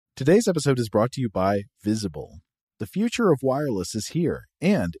Today's episode is brought to you by Visible. The future of wireless is here,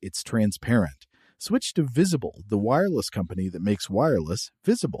 and it's transparent. Switch to Visible, the wireless company that makes wireless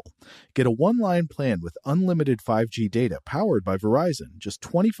visible. Get a one-line plan with unlimited 5G data powered by Verizon, just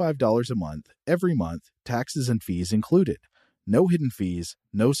 $25 a month, every month, taxes and fees included. No hidden fees,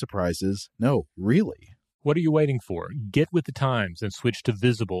 no surprises, no, really. What are you waiting for? Get with the times and switch to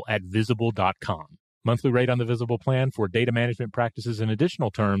Visible at Visible.com. Monthly rate on the Visible plan for data management practices and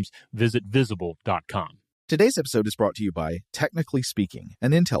additional terms, visit Visible.com. Today's episode is brought to you by Technically Speaking, an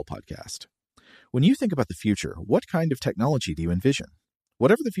Intel podcast. When you think about the future, what kind of technology do you envision?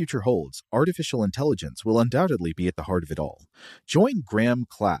 Whatever the future holds, artificial intelligence will undoubtedly be at the heart of it all. Join Graham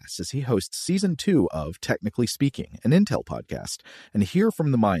Class as he hosts Season 2 of Technically Speaking, an Intel podcast, and hear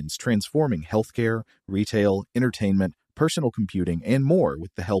from the minds transforming healthcare, retail, entertainment, personal computing, and more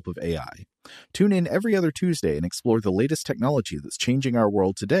with the help of AI. Tune in every other Tuesday and explore the latest technology that's changing our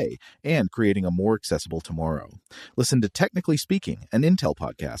world today and creating a more accessible tomorrow. Listen to Technically Speaking, an Intel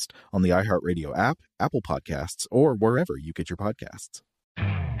podcast on the iHeartRadio app, Apple Podcasts, or wherever you get your podcasts.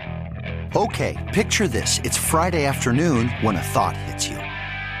 Okay, picture this. It's Friday afternoon when a thought hits you.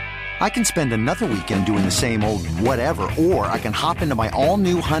 I can spend another weekend doing the same old whatever, or I can hop into my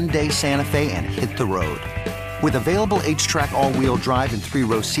all-new Hyundai Santa Fe and hit the road. With available H-Track all-wheel drive and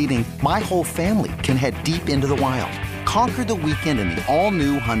 3-row seating, my whole family can head deep into the wild. Conquer the weekend in the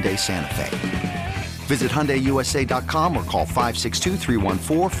all-new Hyundai Santa Fe. Visit HyundaiUSA.com or call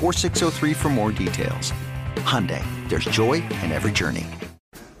 562-314-4603 for more details. Hyundai, there's joy in every journey.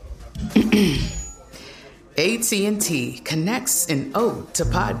 AT&T connects an ode to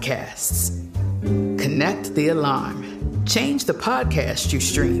podcasts. Connect the alarm. Change the podcast you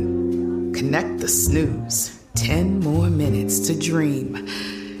stream. Connect the snooze. 10 more minutes to dream.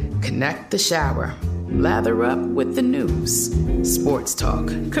 Connect the shower. Lather up with the news. Sports talk,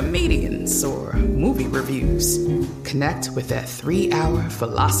 comedians, or movie reviews. Connect with that 3-hour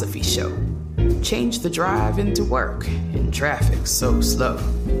philosophy show. Change the drive into work in traffic so slow.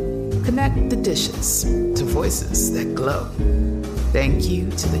 Connect the dishes to voices that glow. Thank you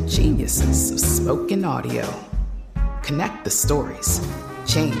to the geniuses of spoken audio. Connect the stories.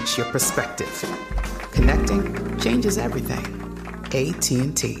 Change your perspective. Connecting changes everything.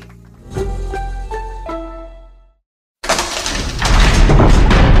 AT&T.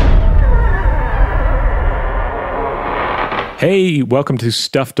 Hey, welcome to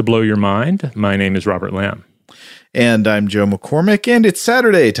Stuff to Blow Your Mind. My name is Robert Lamb. And I'm Joe McCormick, and it's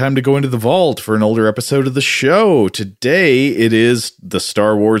Saturday. Time to go into the vault for an older episode of the show. Today, it is the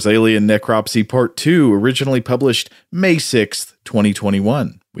Star Wars Alien Necropsy Part 2, originally published May 6th,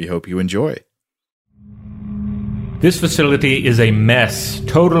 2021. We hope you enjoy. This facility is a mess,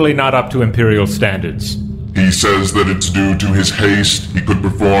 totally not up to Imperial standards. He says that it's due to his haste. He could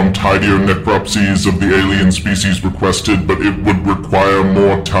perform tidier necropsies of the alien species requested, but it would require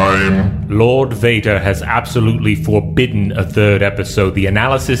more time. Lord Vader has absolutely forbidden a third episode. The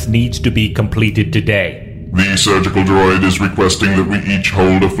analysis needs to be completed today. The surgical droid is requesting that we each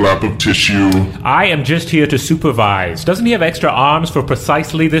hold a flap of tissue. I am just here to supervise. Doesn't he have extra arms for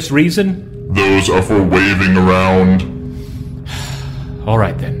precisely this reason? Those are for waving around. All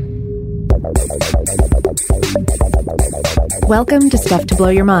right, then. Welcome to Stuff to Blow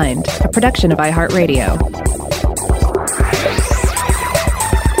Your Mind, a production of iHeartRadio.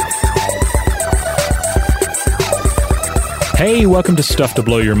 Hey, welcome to Stuff to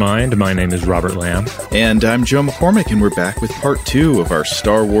Blow Your Mind. My name is Robert Lamb. And I'm Joe McCormick, and we're back with Part 2 of our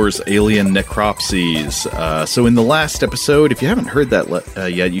Star Wars Alien Necropsies. So in the last episode, if you haven't heard that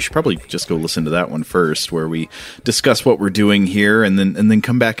yet, you should probably just go listen to that one first, where we discuss what we're doing here, and then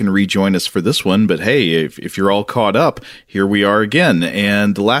come back and rejoin us for this one. But hey, if you're all caught up, here we are again.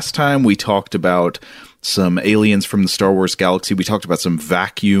 And the last time we talked about some aliens from the Star Wars galaxy. We talked about some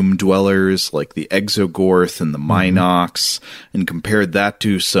vacuum dwellers like the Exogorth and the Minox, and compared that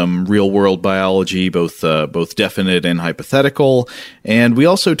to some real-world biology, both definite and hypothetical. And we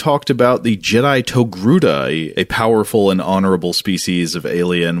also talked about the Jedi Togruta, a powerful and honorable species of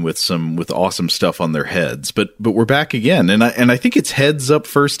alien with awesome stuff on their heads. But we're back again, and I think it's heads up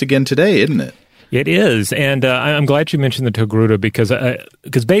first again today, isn't it? It is, and I'm glad you mentioned the Togruta because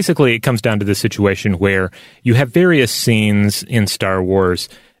basically it comes down to this situation where you have various scenes in Star Wars,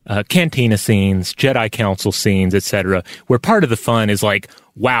 cantina scenes, Jedi Council scenes, etc., where part of the fun is like,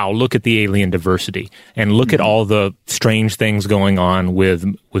 wow, look at the alien diversity, and look at all the strange things going on with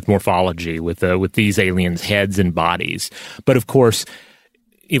morphology, with these aliens' heads and bodies. But of course,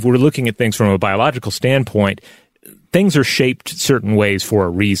 if we're looking at things from a biological standpoint, things are shaped certain ways for a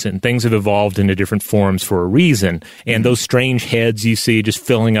reason. Things have evolved into different forms for a reason. And those strange heads you see just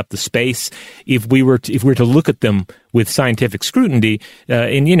filling up the space, if we were to look at them with scientific scrutiny,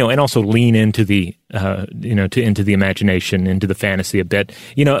 and also lean into the into the imagination, into the fantasy a bit,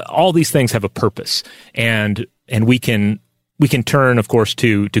 all these things have a purpose, and we can turn, of course,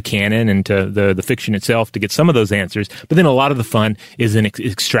 to canon and to the fiction itself to get some of those answers. But then a lot of the fun is in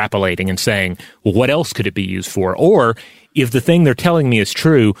extrapolating and saying, well, what else could it be used for? Or if the thing they're telling me is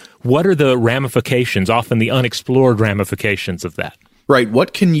true, what are the ramifications, often the unexplored ramifications of that? Right.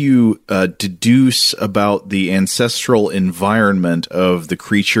 What can you deduce about the ancestral environment of the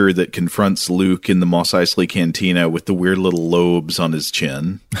creature that confronts Luke in the Mos Eisley Cantina with the weird little lobes on his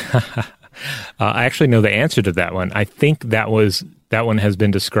chin? I actually know the answer to that one. I think that one has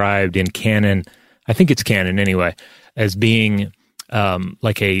been described in canon. I think it's canon anyway, as being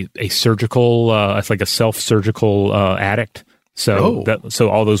like a surgical, it's like a self-surgical addict. So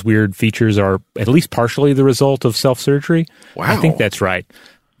all those weird features are at least partially the result of self-surgery. Wow. I think that's right.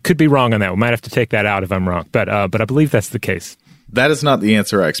 Could be wrong on that. We might have to take that out if I'm wrong, but I believe that's the case. That is not the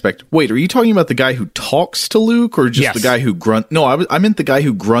answer I expect. Wait, are you talking about the guy who talks to Luke, or just Yes. the guy who grunts? No, I meant the guy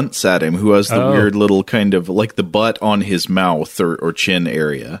who grunts at him, who has the weird little kind of like the butt on his mouth or chin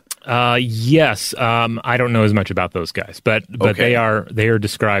area. Yes. I don't know as much about those guys, but Okay. they are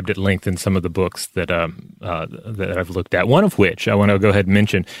described at length in some of the books that I've looked at. One of which I want to go ahead and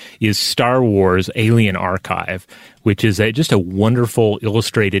mention is Star Wars Alien Archive, which is just a wonderful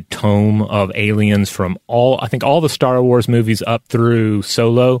illustrated tome of aliens from all the Star Wars movies up through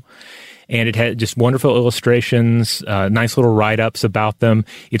Solo. And it had just wonderful illustrations, nice little write-ups about them.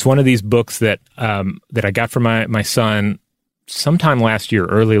 It's one of these books that I got for my son sometime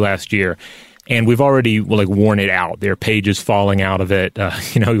early last year, and we've already worn it out. There are pages falling out of it.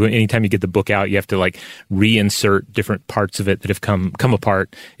 Anytime you get the book out, you have to reinsert different parts of it that have come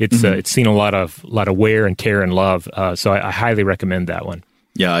apart. It's it's seen a lot of wear and tear and love. So I highly recommend that one.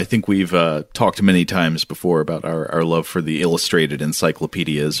 Yeah, I think we've talked many times before about our love for the illustrated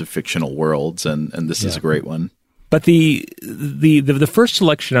encyclopedias of fictional worlds, and this is a great one. But the first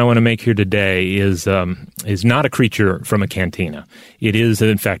selection I want to make here today is not a creature from a cantina. It is,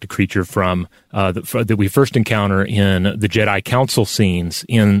 in fact, a creature from that we first encounter in the Jedi Council scenes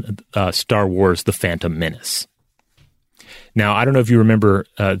in Star Wars: The Phantom Menace. Now, I don't know if you remember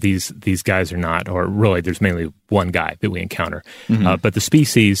these guys or not, or really, there's mainly one guy that we encounter. But the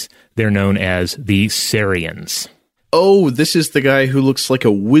species, they're known as the Sarians. Oh, this is the guy who looks like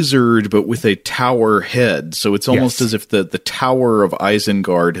a wizard, but with a tower head. So it's almost as if the Tower of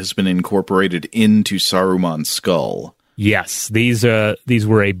Isengard has been incorporated into Saruman's skull. Yes, these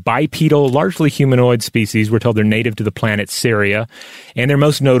were a bipedal, largely humanoid species. We're told they're native to the planet Syria, and they're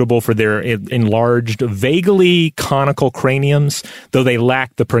most notable for their enlarged, vaguely conical craniums, though they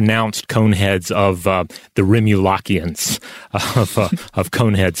lack the pronounced cone heads of the Remulakians of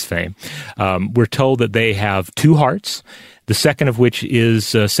Coneheads fame. We're told that they have 2 hearts, the second of which is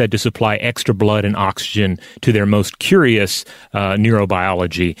said to supply extra blood and oxygen to their most curious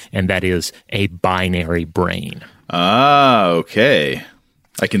neurobiology, and that is a binary brain. Ah, okay.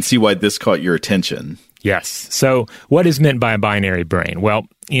 I can see why this caught your attention. Yes. So what is meant by a binary brain? Well,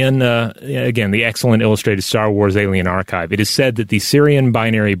 in, again, the excellent illustrated Star Wars Alien Archive, it is said that the Syrian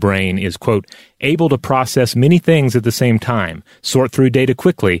binary brain is, quote, able to process many things at the same time, sort through data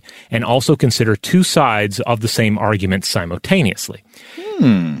quickly, and also consider 2 sides of the same argument simultaneously.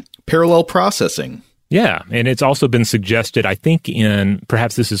 Parallel processing. Yeah, and it's also been suggested, I think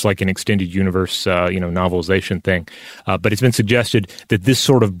perhaps this is like an extended universe, novelization thing, but it's been suggested that this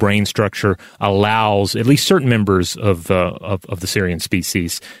sort of brain structure allows at least certain members of the Syrian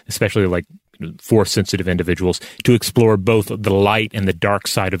species, especially like Force-sensitive individuals, to explore both the light and the dark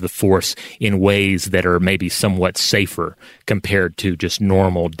side of the Force in ways that are maybe somewhat safer compared to just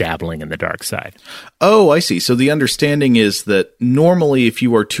normal dabbling in the dark side. Oh, I see. So the understanding is that normally if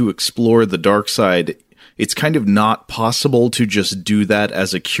you are to explore the dark side, it's kind of not possible to just do that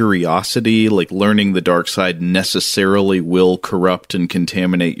as a curiosity, like learning the dark side necessarily will corrupt and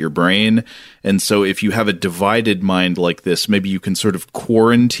contaminate your brain. And so if you have a divided mind like this, maybe you can sort of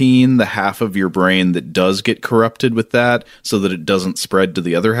quarantine the half of your brain that does get corrupted with that so that it doesn't spread to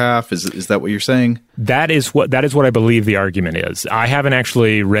the other half. Is that what you're saying? That is what I believe the argument is. I haven't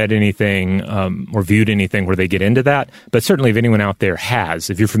actually read anything or viewed anything where they get into that, but certainly if anyone out there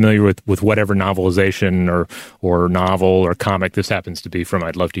has, if you're familiar with whatever novelization or novel or comic this happens to be from,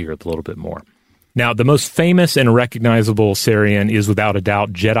 I'd love to hear a little bit more. Now, the most famous and recognizable Sarian is without a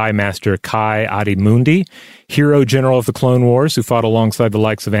doubt Jedi Master Ki-Adi-Mundi, hero general of the Clone Wars who fought alongside the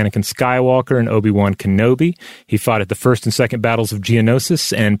likes of Anakin Skywalker and Obi-Wan Kenobi. He fought at the first and second battles of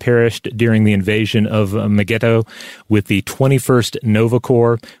Geonosis and perished during the invasion of Megiddo with the 21st Nova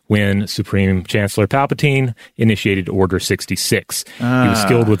Corps when Supreme Chancellor Palpatine initiated Order 66. He was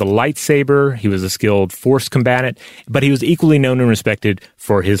skilled with a lightsaber, he was a skilled Force combatant, but he was equally known and respected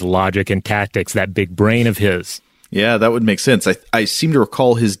for his logic and tactics, that big brain of his. Yeah, that would make sense. I seem to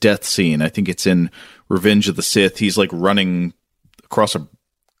recall his death scene. I think it's in Revenge of the Sith. He's like running across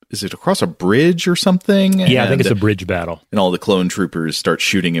across a bridge or something? Yeah, I think it's a bridge battle. And all the clone troopers start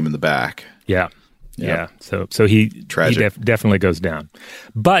shooting him in the back. Yeah. So he definitely goes down.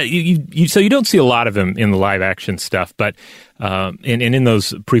 But so you don't see a lot of him in the live action stuff. But and in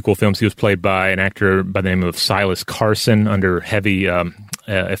those prequel films, he was played by an actor by the name of Silas Carson under heavy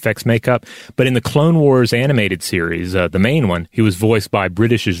effects makeup. But in the Clone Wars animated series, the main one, he was voiced by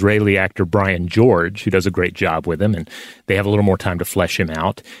British-Israeli actor Brian George, who does a great job with him, and they have a little more time to flesh him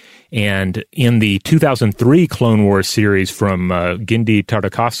out. And in the 2003 Clone Wars series from Genndy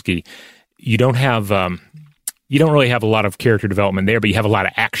Tartakovsky, you don't really have a lot of character development there, but you have a lot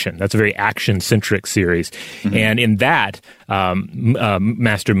of action. That's a very action-centric series. Mm-hmm. And in that,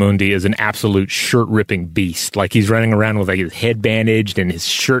 Master Mundi is an absolute shirt-ripping beast. Like, he's running around with like his head bandaged and his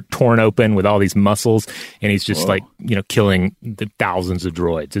shirt torn open with all these muscles, and he's just killing the thousands of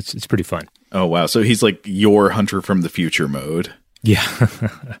droids. It's pretty fun. Oh, wow. So he's like your Hunter from the Future mode. Yeah.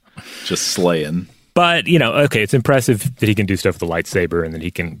 Just slaying. But, it's impressive that he can do stuff with the lightsaber and that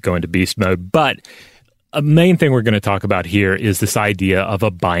he can go into beast mode. But a main thing we're going to talk about here is this idea of a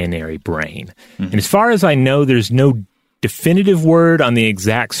binary brain. Mm-hmm. And as far as I know, there's no definitive word on the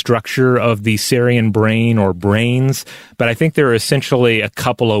exact structure of the Sarian brain or brains, but I think there are essentially a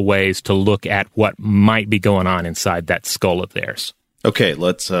couple of ways to look at what might be going on inside that skull of theirs. Okay,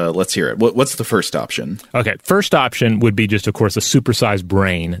 let's hear it. What's the first option? Okay, first option would be just, of course, a supersized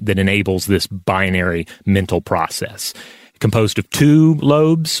brain that enables this binary mental process. Composed of 2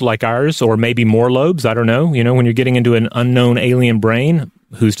 lobes like ours, or maybe more lobes, I don't know. When you're getting into an unknown alien brain,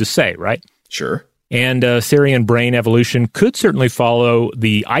 who's to say, right? Sure. And Sarian brain evolution could certainly follow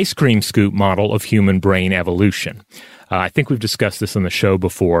the ice cream scoop model of human brain evolution. I think we've discussed this on the show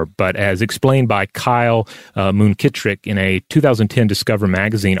before, but as explained by Kyle Munkittrick in a 2010 Discover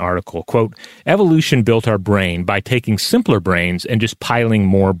magazine article, quote, "Evolution built our brain by taking simpler brains and just piling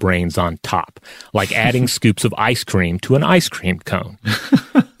more brains on top, like adding scoops of ice cream to an ice cream cone."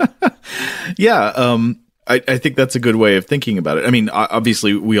 Yeah, I think that's a good way of thinking about it. I mean,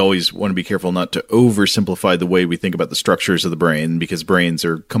 obviously, we always want to be careful not to oversimplify the way we think about the structures of the brain, because brains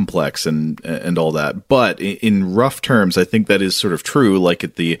are complex and all that. But in rough terms, I think that is sort of true. Like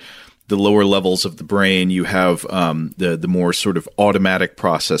at the lower levels of the brain, you have the more sort of automatic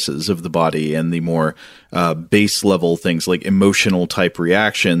processes of the body and the more base level things like emotional type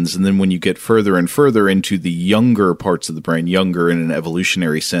reactions. And then when you get further and further into the younger parts of the brain, younger in an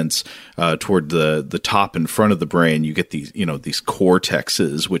evolutionary sense, toward the top and front of the brain, you get these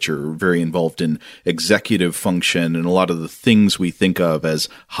cortexes, which are very involved in executive function and a lot of the things we think of as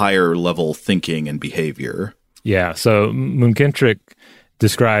higher level thinking and behavior. Yeah. So Munkittrick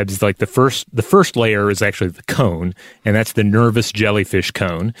describes like the first layer is actually the cone, and that's the nervous jellyfish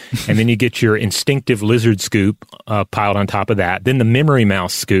cone. And then you get your instinctive lizard scoop piled on top of that. Then the memory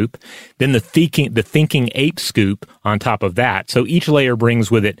mouse scoop. Then the thinking ape scoop on top of that. So each layer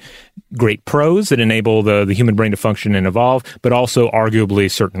brings with it great pros that enable the human brain to function and evolve, but also arguably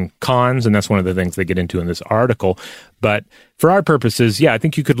certain cons, and that's one of the things they get into in this article. But for our purposes, yeah, I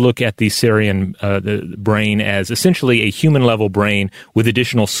think you could look at the Sarian the brain as essentially a human-level brain with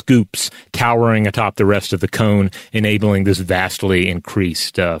additional scoops towering atop the rest of the cone, enabling this vastly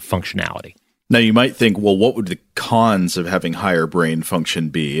increased functionality. Now, you might think, well, what would the cons of having higher brain function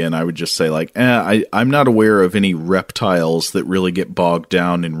be? And I would just say, like, I'm not aware of any reptiles that really get bogged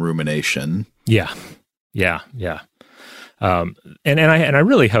down in rumination. Yeah. And I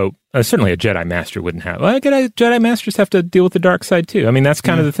really hope, certainly a Jedi Master wouldn't have. Well, Jedi Masters have to deal with the dark side too. I mean, that's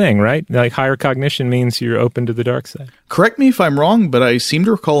kind of the thing, right? Like, higher cognition means you're open to the dark side. Correct me if I'm wrong, but I seem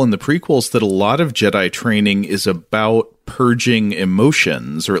to recall in the prequels that a lot of Jedi training is about purging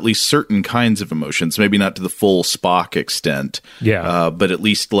emotions, or at least certain kinds of emotions, maybe not to the full Spock extent. Yeah. But at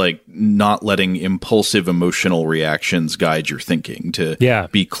least like not letting impulsive emotional reactions guide your thinking, to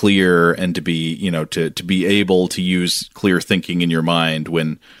be clear and to be, to be able to use clear thinking in your mind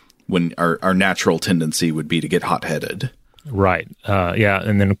when our natural tendency would be to get hot-headed. Right.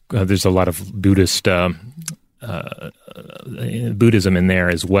 And then there's a lot of Buddhist Buddhism in there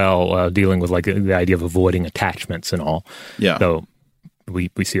as well, dealing with like the idea of avoiding attachments and all. Yeah. Though we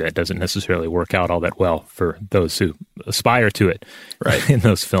see that doesn't necessarily work out all that well for those who aspire to it, right, in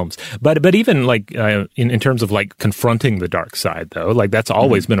those films. But even like in terms of like confronting the dark side, though, like that's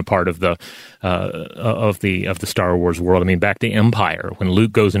always been a part of the Star Wars world. I mean, back to Empire, when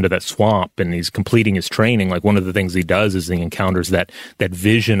Luke goes into that swamp and he's completing his training, like one of the things he does is he encounters that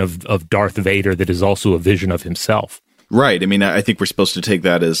vision of Darth Vader that is also a vision of himself. Right. I mean, I think we're supposed to take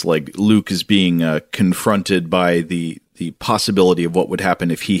that as like Luke is being confronted by the possibility of what would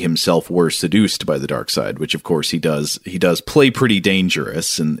happen if he himself were seduced by the dark side, which of course he does. He does play pretty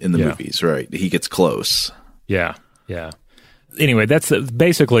dangerous in the movies, right? He gets close. Yeah. Anyway, that's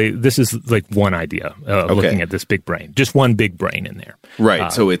basically, this is like one idea of looking at this big brain. Just one big brain in there.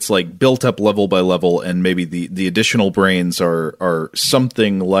 Right. So it's like built up level by level, and maybe the additional brains are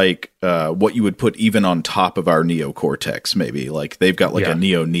something like what you would put even on top of our neocortex, maybe. Like they've got like a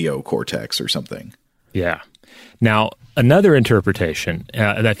neocortex or something. Yeah. Now, another interpretation,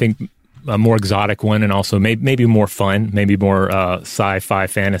 and I think a more exotic one, and also maybe more fun, maybe more sci-fi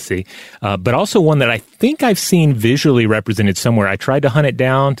fantasy, but also one that I think I've seen visually represented somewhere. I tried to hunt it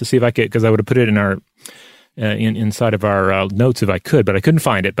down to see if I could, because I would have put it in our inside of our notes if I could, but I couldn't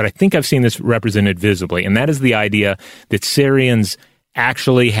find it. But I think I've seen this represented visibly, and that is the idea that Sarians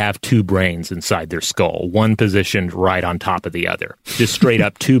actually have two brains inside their skull, one positioned right on top of the other, just straight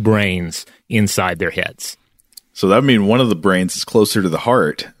up two brains inside their heads. So that would mean one of the brains is closer to the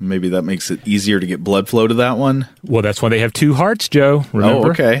heart. Maybe that makes it easier to get blood flow to that one. Well, that's why they have two hearts, Joe. Remember?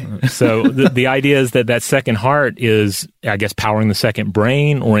 Oh, okay. So the idea is that second heart is, I guess, powering the second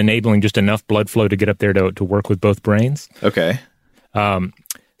brain or enabling just enough blood flow to get up there to work with both brains. Okay.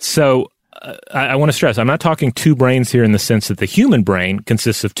 So I want to stress, I'm not talking two brains here in the sense that the human brain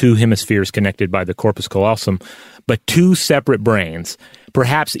consists of two hemispheres connected by the corpus callosum, but two separate brains,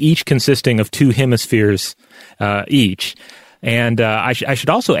 perhaps each consisting of two hemispheres each. And I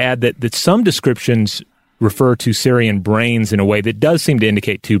should also add that some descriptions refer to Sarian brains in a way that does seem to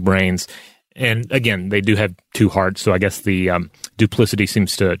indicate two brains. And again, they do have two hearts, so I guess the duplicity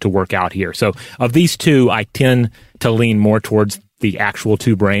seems to work out here. So of these two, I tend to lean more towards the actual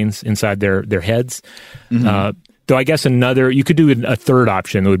two brains inside their heads. Mm-hmm. Though I guess you could do a third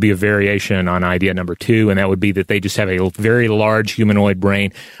option that would be a variation on idea number 2, and that would be that they just have a very large humanoid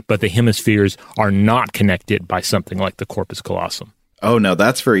brain, but the hemispheres are not connected by something like the corpus callosum. Oh, now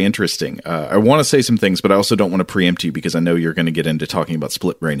that's very interesting. I want to say some things, but I also don't want to preempt you because I know you're going to get into talking about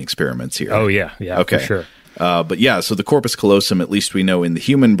split brain experiments here. Oh, yeah, okay. For sure. But yeah, so the corpus callosum, at least we know in the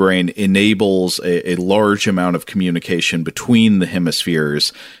human brain, enables a large amount of communication between the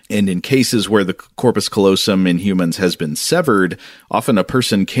hemispheres. And in cases where the corpus callosum in humans has been severed, often a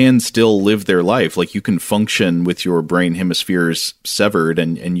person can still live their life. Like you can function with your brain hemispheres severed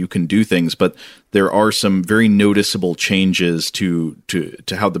and you can do things, but there are some very noticeable changes to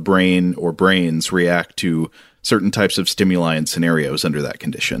how the brain or brains react to certain types of stimuli and scenarios under that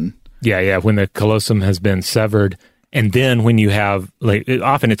condition. Yeah. When the callosum has been severed, and then when you have, like,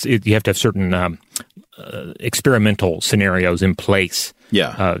 often you have to have certain experimental scenarios in place,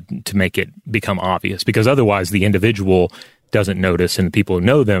 to make it become obvious, because otherwise the individual doesn't notice, and the people who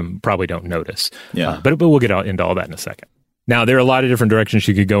know them probably don't notice. Yeah, but we'll get into all that in a second. Now, there are a lot of different directions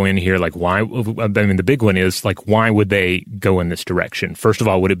you could go in here. Like, why? I mean, the big one is, like, why would they go in this direction? First of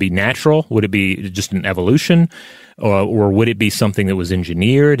all, would it be natural? Would it be just an evolution? Or would it be something that was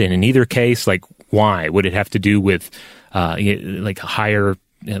engineered? And in either case, like, why? Would it have to do with, like, higher...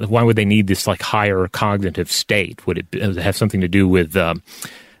 Why would they need this, like, higher cognitive state? Would it have something to do with...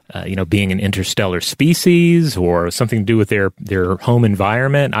 being an interstellar species, or something to do with their home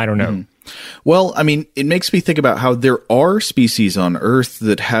environment? I don't know. Mm-hmm. Well, I mean, it makes me think about how there are species on Earth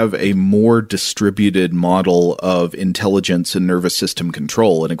that have a more distributed model of intelligence and nervous system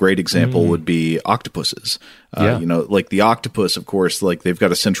control. And a great example would be octopuses. Like the octopus, of course, like they've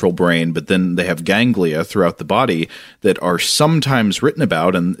got a central brain, but then they have ganglia throughout the body that are sometimes written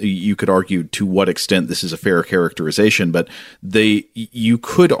about. And you could argue to what extent this is a fair characterization, but you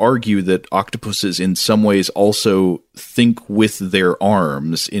could argue that octopuses in some ways also think with their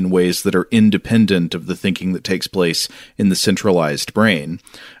arms in ways that are independent of the thinking that takes place in the centralized brain.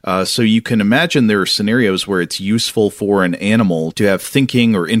 So you can imagine there are scenarios where it's useful for an animal to have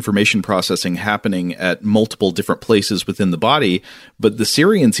thinking or information processing happening at multiple multiple different places within the body. But the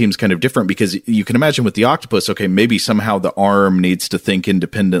Sirian seems kind of different because you can imagine with the octopus, okay, maybe somehow the arm needs to think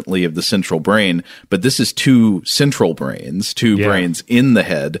independently of the central brain, but this is two central brains, brains in the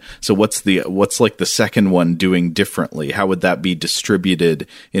head. So what's like the second one doing differently? How would that be distributed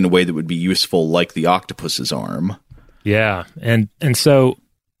in a way that would be useful like the octopus's arm? Yeah. And so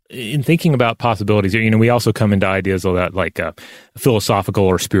in thinking about possibilities, we also come into ideas about like philosophical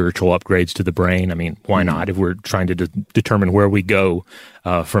or spiritual upgrades to the brain. I mean, why not? If we're trying to determine where we go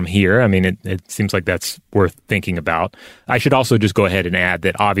from here, I mean, it seems like that's worth thinking about. I should also just go ahead and add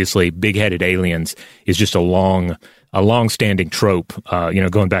that obviously big-headed aliens is just a long-standing trope,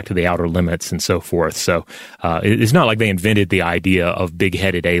 going back to the Outer Limits and so forth. So it's not like they invented the idea of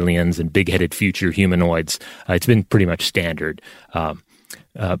big-headed aliens and big-headed future humanoids. It's been pretty much standard.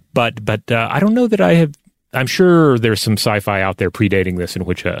 But I don't know that I'm sure there's some sci-fi out there predating this in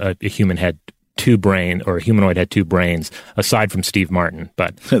which a human had two brains, or a humanoid had two brains, aside from Steve Martin.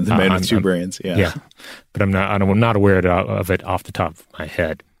 But the man with two brains, yeah. But I'm not aware of it off the top of my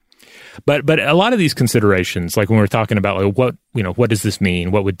head. But a lot of these considerations, like when we're talking about like what does this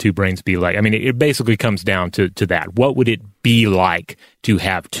mean? What would two brains be like? I mean, it basically comes down to that. What would it be like to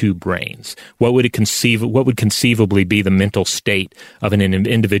have two brains? What would conceivably be the mental state of an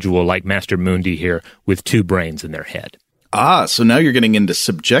individual like Master Mundi here with two brains in their head? So now you're getting into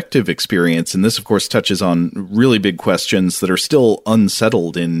subjective experience, and this, of course, touches on really big questions that are still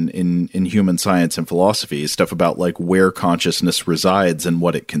unsettled in human science and philosophy, stuff about like where consciousness resides and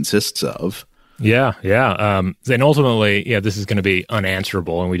what it consists of. Yeah. And ultimately, this is going to be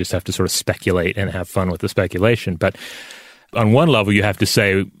unanswerable, and we just have to sort of speculate and have fun with the speculation. But on one level, you have to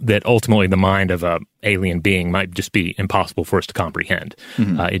say that ultimately the mind of an alien being might just be impossible for us to comprehend.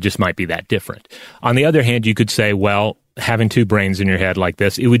 It just might be that different. On the other hand, you could say, well, having two brains in your head like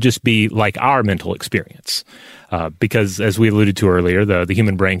this, it would just be like our mental experience. Because, as we alluded to earlier, the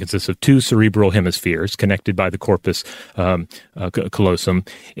human brain consists of two cerebral hemispheres connected by the corpus callosum,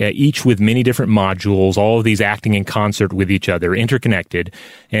 each with many different modules, all of these acting in concert with each other, interconnected.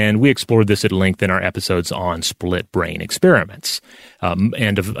 And we explored this at length in our episodes on split brain experiments.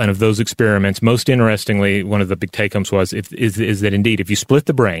 And of those experiments, most interestingly, one of the big take-homes is that indeed, if you split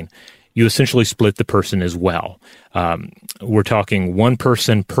the brain, you essentially split the person as well. We're talking one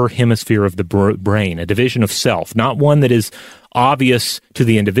person per hemisphere of the brain, a division of self, not one that is obvious to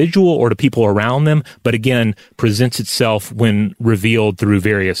the individual or to people around them, but again, presents itself when revealed through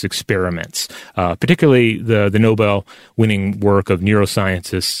various experiments, particularly the Nobel-winning work of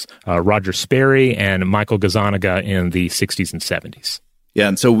neuroscientists Roger Sperry and Michael Gazzaniga in the 60s and 70s. Yeah,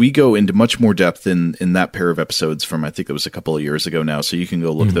 and so we go into much more depth in that pair of episodes from, I think it was a couple of years ago now, so you can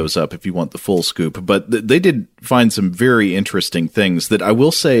go look those up if you want the full scoop. But they did find some very interesting things that I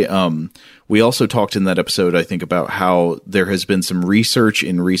will say, we also talked in that episode, I think, about how there has been some research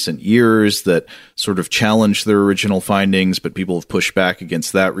in recent years that sort of challenged their original findings, but people have pushed back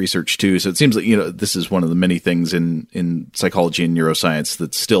against that research too. So it seems like, this is one of the many things in psychology and neuroscience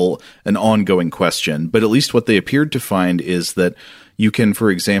that's still an ongoing question. But at least what they appeared to find is that you can, for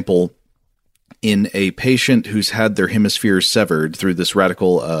example, in a patient who's had their hemispheres severed through this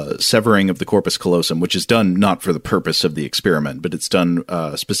radical severing of the corpus callosum, which is done not for the purpose of the experiment, but it's done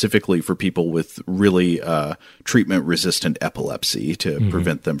specifically for people with really treatment-resistant epilepsy to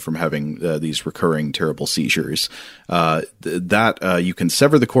prevent them from having these recurring terrible seizures. You can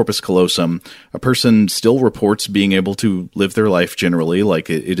sever the corpus callosum. A person still reports being able to live their life generally,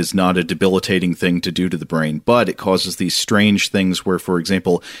 like it is not a debilitating thing to do to the brain, but it causes these strange things where, for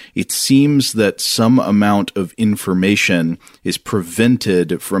example, it seems that some amount of information is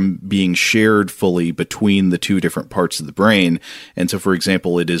prevented from being shared fully between the two different parts of the brain. And so, for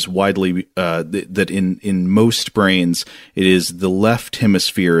example, it is widely that in most brains, it is the left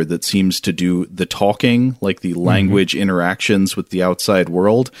hemisphere that seems to do the talking, like the language interactions with the outside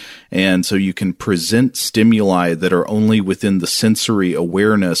world. And so you can present stimuli that are only within the sensory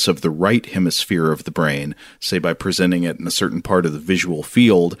awareness of the right hemisphere of the brain, say by presenting it in a certain part of the visual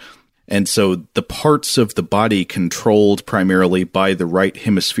field. And so the parts of the body controlled primarily by the right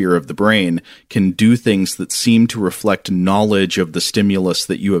hemisphere of the brain can do things that seem to reflect knowledge of the stimulus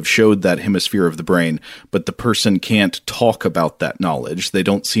that you have showed that hemisphere of the brain, but the person can't talk about that knowledge. They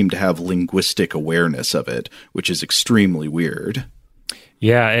don't seem to have linguistic awareness of it, which is extremely weird.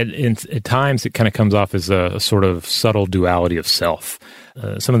 Yeah, at times it kind of comes off as a sort of subtle duality of self.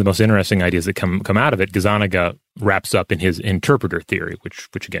 Some of the most interesting ideas that come out of it, Gazzaniga wraps up in his interpreter theory, which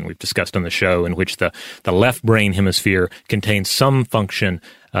again we've discussed on the show, in which the left brain hemisphere contains some function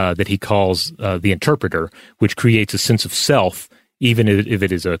that he calls the interpreter, which creates a sense of self even if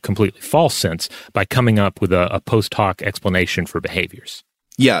it is a completely false sense, by coming up with a post hoc explanation for behaviors.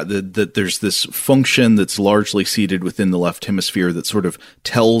 Yeah, there's this function that's largely seated within the left hemisphere that sort of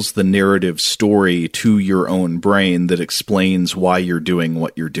tells the narrative story to your own brain that explains why you're doing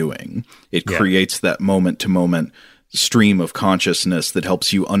what you're doing. It creates that moment-to-moment stream of consciousness that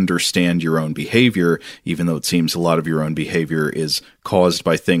helps you understand your own behavior, even though it seems a lot of your own behavior is caused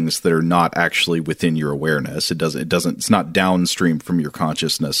by things that are not actually within your awareness. It's not downstream from your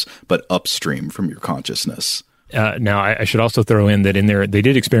consciousness, but upstream from your consciousness. Now, I should also throw in that in there, they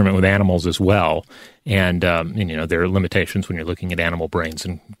did experiment with animals as well. And there are limitations when you're looking at animal brains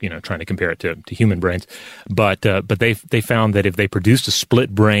and, trying to compare it to human brains. But they found that if they produced a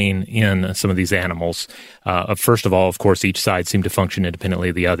split brain in some of these animals, first of all, of course, each side seemed to function independently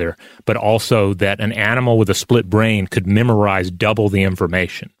of the other, but also that an animal with a split brain could memorize double the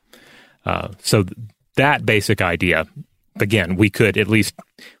information. So that basic idea, again, we could, at least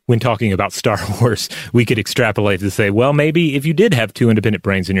when talking about Star Wars, we could extrapolate to say, well, maybe if you did have two independent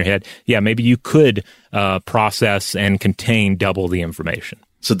brains in your head, maybe you could process and contain double the information.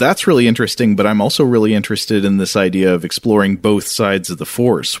 So that's really interesting, but I'm also really interested in this idea of exploring both sides of the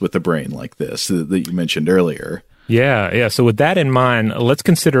Force with a brain like this that you mentioned earlier. Yeah. So with that in mind, let's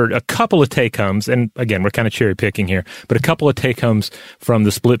consider a couple of take-homes. And again, we're kind of cherry-picking here, but a couple of take-homes from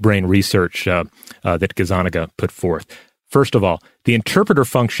the split brain research that Gazzaniga put forth. First of all, the interpreter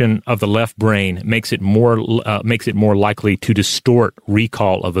function of the left brain makes it more likely to distort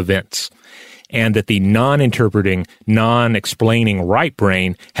recall of events, and that the non-interpreting, non-explaining right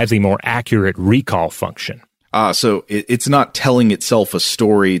brain has a more accurate recall function. So it's not telling itself a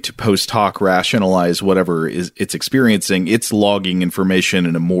story to post hoc rationalize whatever it's experiencing. It's logging information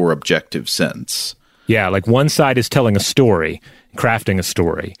in a more objective sense. Yeah, like one side is telling a story, crafting a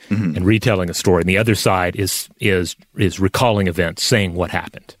story, and retelling a story, and the other side is recalling events, saying what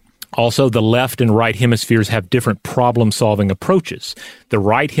happened. Also, the left and right hemispheres have different problem-solving approaches. The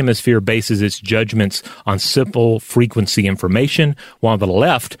right hemisphere bases its judgments on simple frequency information, while the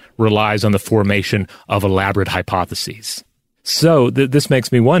left relies on the formation of elaborate hypotheses. So this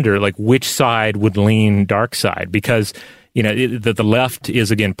makes me wonder, which side would lean dark side? Because the left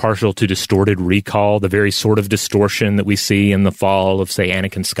is, again, partial to distorted recall, the very sort of distortion that we see in the fall of, say,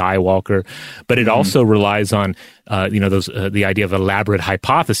 Anakin Skywalker. But it also relies on, the idea of elaborate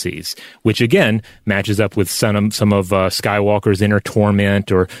hypotheses, which, again, matches up with some of Skywalker's inner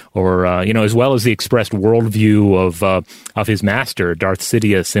torment or as well as the expressed worldview of his master, Darth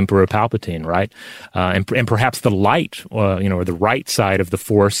Sidious, Emperor Palpatine, right? And perhaps the light, or the right side of the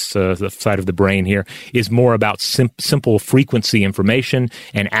Force, the side of the brain here, is more about simple frequency information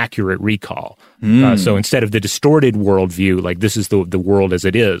and accurate recall. So instead of the distorted worldview, this is the world as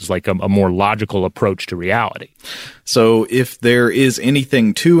it is, a more logical approach to reality. So if there is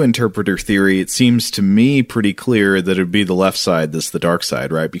anything to interpreter theory, it seems to me pretty clear that it would be the left side that's the dark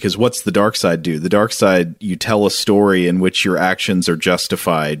side, right? Because what's the dark side do? The dark side, you tell a story in which your actions are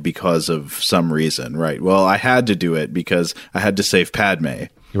justified because of some reason, right? Well, I had to do it because I had to save Padme.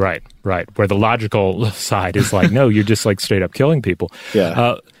 Right. Where the logical side is no, you're just straight up killing people.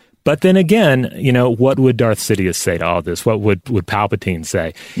 Yeah. But then again, what would Darth Sidious say to all this? What would Palpatine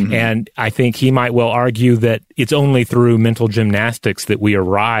say? And I think he might well argue that it's only through mental gymnastics that we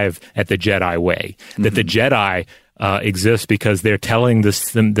arrive at the Jedi way, that the Jedi exist because they're telling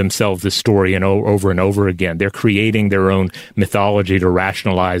themselves this story over and over again. They're creating their own mythology to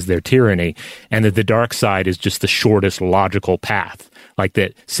rationalize their tyranny, and that the dark side is just the shortest logical path.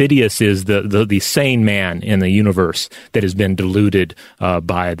 That Sidious is the sane man in the universe that has been deluded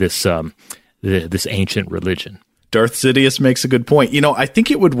by this ancient religion. Darth Sidious makes a good point. I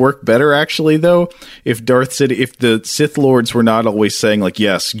think it would work better, actually, though, if the Sith Lords were not always saying,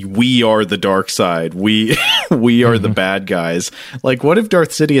 yes, we are the dark side, we are the bad guys. What if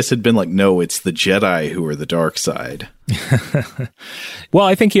Darth Sidious had been no, it's the Jedi who are the dark side? Well,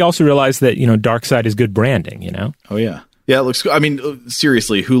 I think he also realized that, dark side is good branding, Oh, yeah. Yeah, it looks cool. I mean,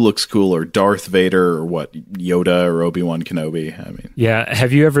 seriously, who looks cooler, Darth Vader or what, Yoda or Obi-Wan Kenobi? Yeah.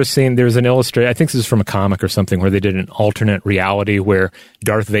 Have you ever seen, there's an illustration, I think this is from a comic or something, where they did an alternate reality where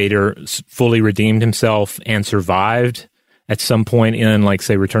Darth Vader fully redeemed himself and survived at some point in,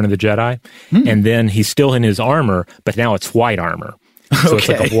 say, Return of the Jedi. And then he's still in his armor, but now it's white armor. So it's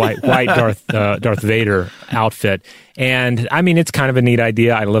a white Darth Vader outfit. And, it's kind of a neat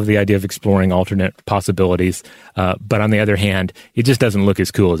idea. I love the idea of exploring alternate possibilities. But on the other hand, it just doesn't look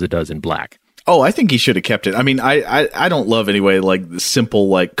as cool as it does in black. Oh, I think he should have kept it. I mean, I don't love anyway, like the simple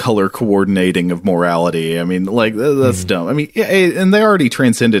like color coordinating of morality. I mean, like that's dumb. I mean, yeah, and they already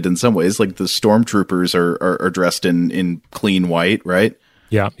transcended in some ways. Like the stormtroopers are dressed in clean white, right?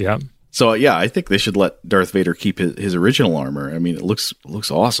 Yeah. So yeah, I think they should let Darth Vader keep his original armor. I mean, it looks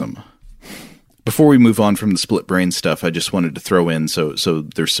awesome. Before we move on from the split brain stuff, I just wanted to throw in so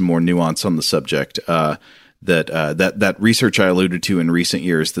there's some more nuance on the subject. That research I alluded to in recent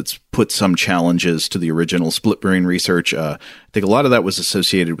years that's put some challenges to the original split brain research. I think a lot of that was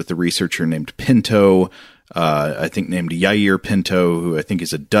associated with the researcher named Pinto, I think named Yair Pinto, who I think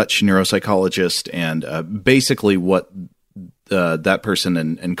is a Dutch neuropsychologist. And basically what that person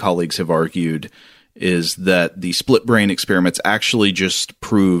and colleagues have argued is that the split brain experiments actually just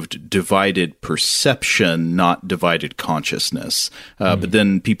proved divided perception, not divided consciousness. But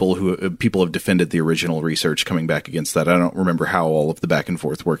then people have defended the original research coming back against that. I don't remember how all of the back and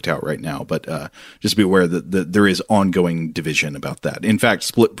forth worked out right now, but just be aware that there is ongoing division about that. In fact,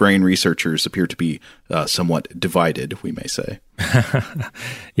 split brain researchers appear to be somewhat divided, we may say.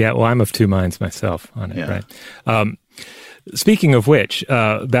 Yeah, well, I'm of two minds myself on it, right? Speaking of which,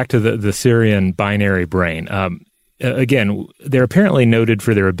 back to the Syrian binary brain. Again, they're apparently noted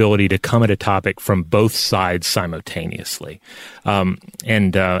for their ability to come at a topic from both sides simultaneously.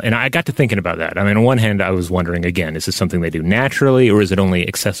 And I got to thinking about that. I mean, on one hand, I was wondering, again, is this something they do naturally or is it only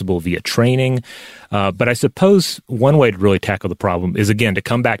accessible via training? But I suppose one way to really tackle the problem is, again, to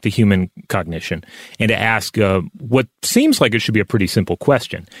come back to human cognition and to ask what seems like it should be a pretty simple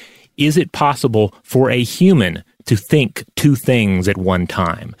question. Is it possible for a human to think two things at one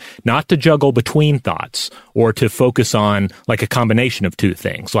time, not to juggle between thoughts or to focus on like a combination of two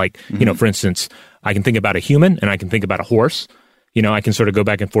things? Like, for instance, I can think about a human and I can think about a horse. I can sort of go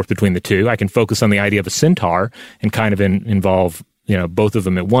back and forth between the two. I can focus on the idea of a centaur and kind of involve, both of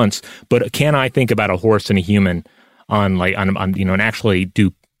them at once. But can I think about a horse and a human and actually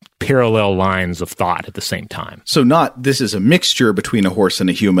do parallel lines of thought at the same time? So this is a mixture between a horse and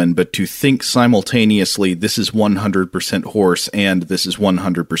a human, but to think simultaneously, this is 100% horse and this is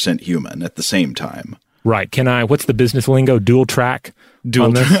 100% human at the same time. Right. What's the business lingo? Dual track?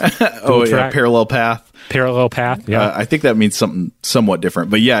 Dual track. Yeah, parallel path. Parallel path, yeah. I think that means something somewhat different.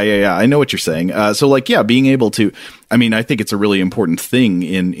 But yeah, I know what you're saying. Being able to, I think it's a really important thing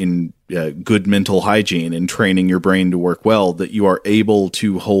in good mental hygiene and training your brain to work well, that you are able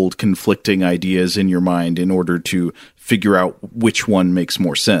to hold conflicting ideas in your mind in order to figure out which one makes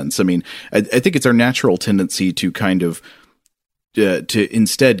more sense. I think it's our natural tendency to kind of to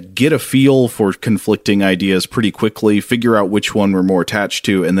instead get a feel for conflicting ideas pretty quickly, figure out which one we're more attached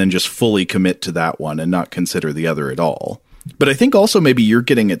to, and then just fully commit to that one and not consider the other at all. But I think also maybe you're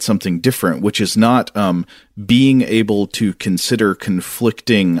getting at something different, which is not being able to consider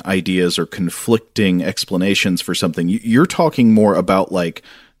conflicting ideas or conflicting explanations for something. You're talking more about like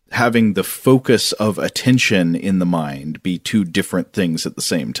having the focus of attention in the mind be two different things at the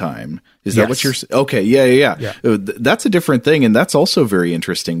same time. Is that what you're saying? Okay, yeah. That's a different thing, and that's also very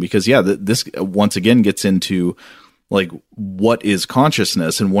interesting because, this once again gets into like what is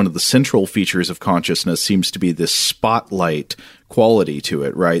consciousness, and one of the central features of consciousness seems to be this spotlight quality to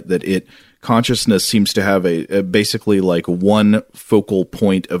it, right? That consciousness seems to have a basically like one focal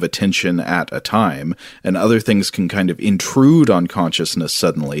point of attention at a time, and other things can kind of intrude on consciousness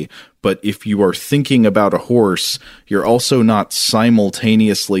suddenly. But if you are thinking about a horse, you're also not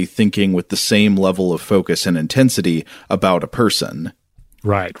simultaneously thinking with the same level of focus and intensity about a person.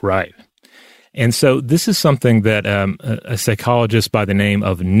 Right. And so this is something that a psychologist by the name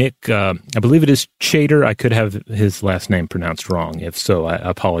of Nick, I believe it is Chater. I could have his last name pronounced wrong. If so, I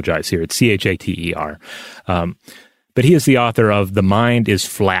apologize here. It's Chater. But he is the author of The Mind is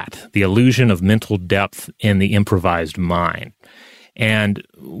Flat, The Illusion of Mental Depth in the Improvised Mind. And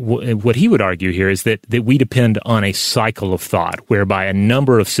what he would argue here is that we depend on a cycle of thought whereby a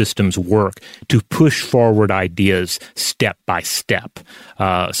number of systems work to push forward ideas step by step.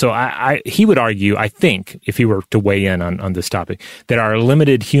 He would argue, I think, if he were to weigh in on this topic, that our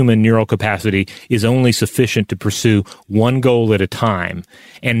limited human neural capacity is only sufficient to pursue one goal at a time.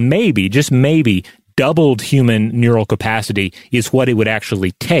 And maybe, just maybe, doubled human neural capacity is what it would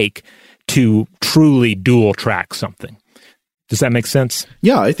actually take to truly dual track something. Does that make sense?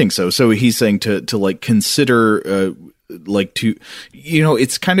 Yeah, I think so. So he's saying to like consider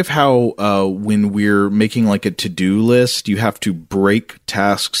it's kind of how when we're making like a to-do list, you have to break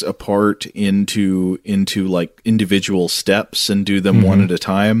tasks apart into like individual steps and do them one at a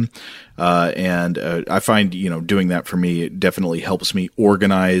time. And I find, doing that for me, it definitely helps me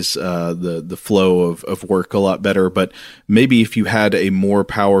organize the flow of work a lot better. But maybe if you had a more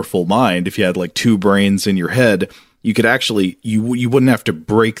powerful mind, if you had like two brains in your head, you could actually, you wouldn't have to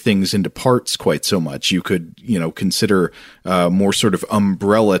break things into parts quite so much. You could, consider more sort of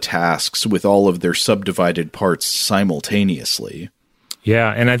umbrella tasks with all of their subdivided parts simultaneously.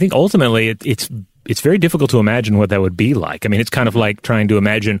 Yeah, and I think ultimately it's very difficult to imagine what that would be like. I mean, it's kind of like trying to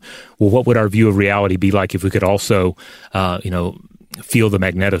imagine, well, what would our view of reality be like if we could also, feel the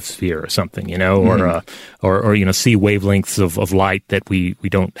magnetosphere or something, or see wavelengths of light that we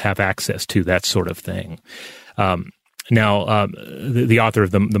don't have access to, that sort of thing. Now, the author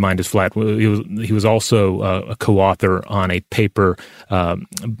of The Mind is Flat, he was also a co-author on a paper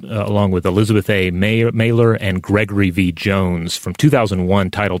along with Elizabeth A. Mailer and Gregory V. Jones from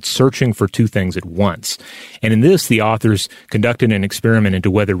 2001 titled Searching for Two Things at Once. And in this, the authors conducted an experiment into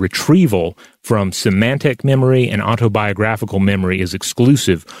whether retrieval from semantic memory and autobiographical memory is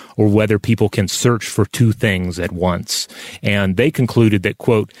exclusive, or whether people can search for two things at once. And they concluded that,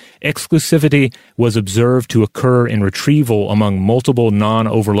 quote, exclusivity was observed to occur in retrieval among multiple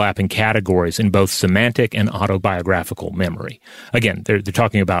non-overlapping categories in both semantic and autobiographical memory. Again, they're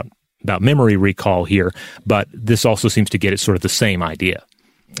talking about memory recall here, but this also seems to get at sort of the same idea.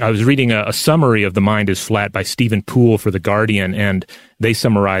 I was reading a summary of The Mind is Flat by Stephen Poole for The Guardian, and they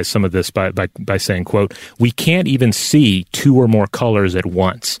summarize some of this by saying, quote, we can't even see two or more colors at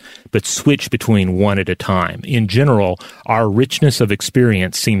once, but switch between one at a time. In general, our richness of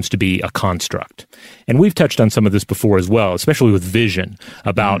experience seems to be a construct. And we've touched on some of this before as well, especially with vision,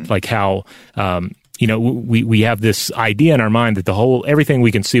 about like how we have this idea in our mind that everything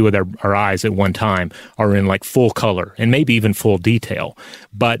we can see with our eyes at one time are in like full color and maybe even full detail.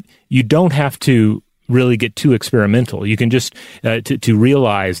 But you don't have to really get too experimental. You can just to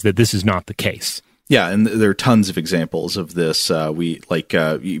realize that this is not the case. Yeah, and there are tons of examples of this.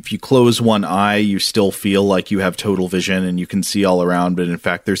 If you close one eye, you still feel like you have total vision and you can see all around, but in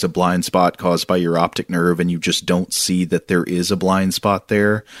fact, there's a blind spot caused by your optic nerve, and you just don't see that there is a blind spot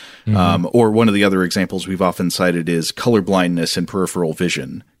there. Or one of the other examples we've often cited is color blindness and peripheral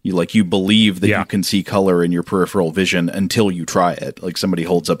vision. You believe that you can see color in your peripheral vision until you try it. Like somebody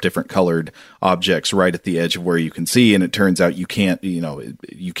holds up different colored objects right at the edge of where you can see, and it turns out you can't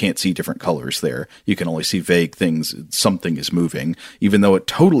see different colors there. You can only see vague things. Something is moving, even though it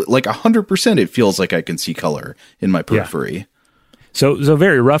totally, like 100%, it feels like I can see color in my periphery. Yeah. So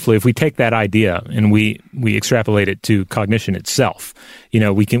very roughly, if we take that idea and we extrapolate it to cognition itself,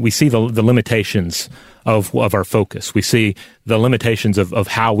 we see the limitations of our focus. We see the limitations of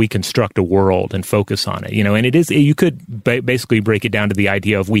how we construct a world and focus on it. And it is, you could basically break it down to the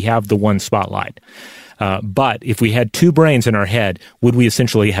idea of we have the one spotlight. But if we had two brains in our head, would we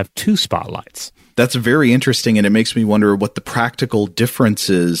essentially have two spotlights? That's very interesting, and it makes me wonder what the practical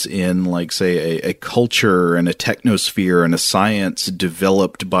differences in, like, say, a culture and a technosphere and a science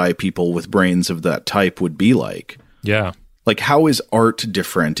developed by people with brains of that type would be like. Yeah. Like, how is art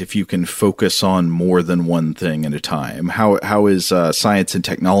different if you can focus on more than one thing at a time? How is science and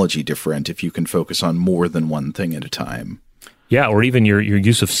technology different if you can focus on more than one thing at a time? Yeah, or even your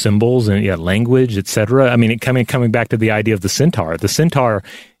use of symbols and language, etc. I mean, coming back to the idea of the centaur. The centaur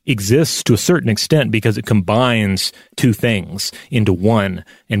exists to a certain extent because it combines two things into one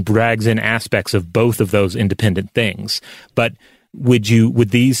and drags in aspects of both of those independent things. But would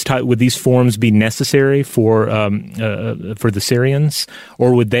these forms be necessary for the Sirians,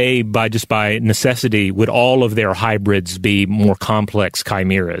 or would they, by necessity, would all of their hybrids be more complex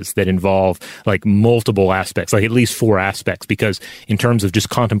chimeras that involve like multiple aspects, like at least four aspects? Because in terms of just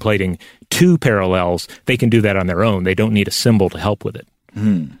contemplating two parallels, they can do that on their own. They don't need a symbol to help with it.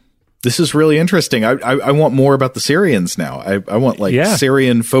 This is really interesting. I want more about the Sirians now. I want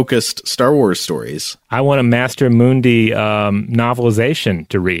Sirian-focused Star Wars stories. I want a Master Mundi novelization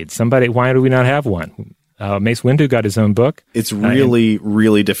to read. Why do we not have one? Mace Windu got his own book. It's really,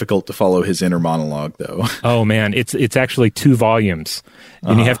 really difficult to follow his inner monologue, though. Oh, man. It's actually 2 volumes,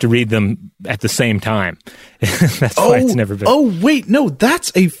 and you have to read them at the same time. That's why it's never been. Oh, wait. No,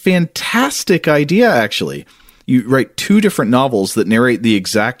 that's a fantastic idea, actually. You write 2 different novels that narrate the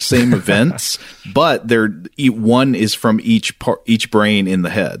exact same events, but one is from each brain in the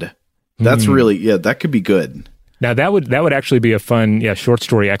head. That's really, that could be good. Now that would actually be a fun short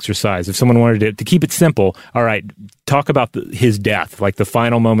story exercise if someone wanted to keep it simple. All right, talk about his death, like the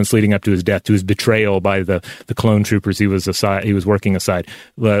final moments leading up to his death, to his betrayal by the clone troopers he was working aside.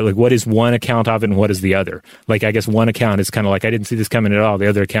 Like, what is one account of it and what is the other? Like, I guess one account is kind of like, I didn't see this coming at all. The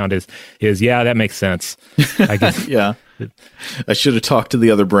other account is yeah, that makes sense. I guess. Yeah, I should have talked to the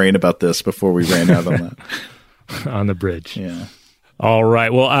other brain about this before we ran out on that. On the bridge. Yeah. All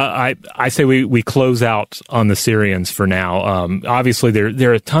right. Well, I say we close out on the Sirians for now. Obviously,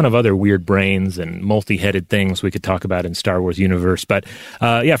 there are a ton of other weird brains and multi-headed things we could talk about in Star Wars universe. But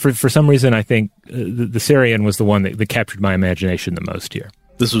for some reason, I think the Sirian was the one that captured my imagination the most here.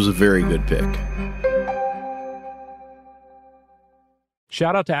 This was a very good pick.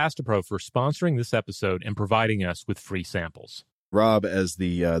 Shout out to Astapro for sponsoring this episode and providing us with free samples. Rob, as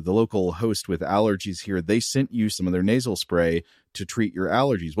the local host with allergies here, they sent you some of their nasal spray to treat your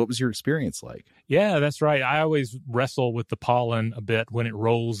allergies. What was your experience like? Yeah, that's right. I always wrestle with the pollen a bit when it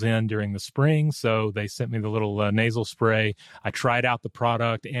rolls in during the spring, so they sent me the little nasal spray. I tried out the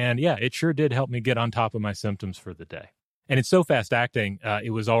product, and yeah, it sure did help me get on top of my symptoms for the day. And it's so fast-acting,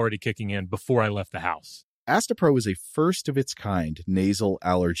 it was already kicking in before I left the house. Astapro is a first-of-its-kind nasal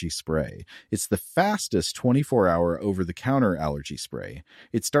allergy spray. It's the fastest 24-hour over-the-counter allergy spray.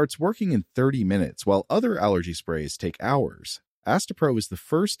 It starts working in 30 minutes, while other allergy sprays take hours. Astapro is the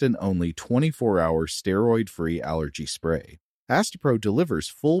first and only 24-hour steroid-free allergy spray. Astapro delivers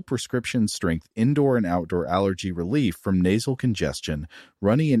full prescription-strength indoor and outdoor allergy relief from nasal congestion,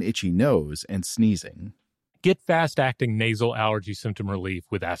 runny and itchy nose, and sneezing. Get fast-acting nasal allergy symptom relief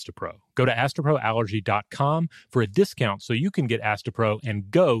with Astapro. Go to astaproallergy.com for a discount so you can get Astapro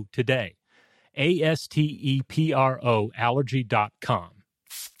and go today. ASTEPRO allergy.com.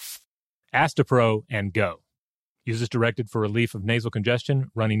 Astapro and go. Use as directed for relief of nasal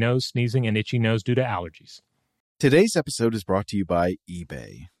congestion, runny nose, sneezing, and itchy nose due to allergies. Today's episode is brought to you by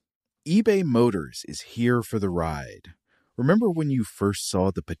eBay. eBay Motors is here for the ride. Remember when you first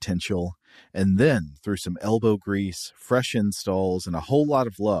saw the potential? And then, through some elbow grease, fresh installs, and a whole lot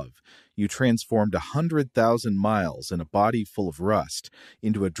of love, you transformed 100,000 miles and a body full of rust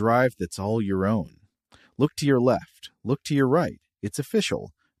into a drive that's all your own. Look to your left. Look to your right. It's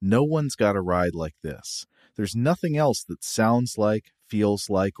official. No one's got a ride like this. There's nothing else that sounds like, feels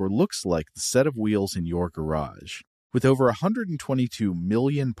like, or looks like the set of wheels in your garage. With over 122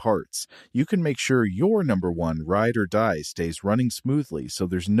 million parts, you can make sure your number one ride or die stays running smoothly so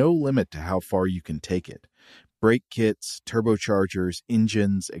there's no limit to how far you can take it. Brake kits, turbochargers,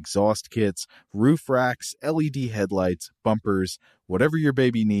 engines, exhaust kits, roof racks, LED headlights, bumpers, whatever your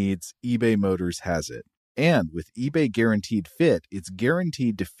baby needs, eBay Motors has it. And with eBay Guaranteed Fit, it's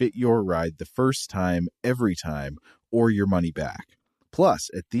guaranteed to fit your ride the first time, every time, or your money back. Plus,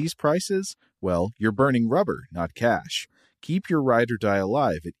 at these prices, well, you're burning rubber, not cash. Keep your ride or die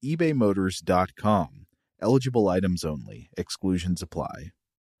alive at ebaymotors.com. Eligible items only. Exclusions apply.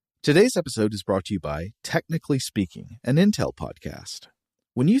 Today's episode is brought to you by Technically Speaking, an Intel podcast.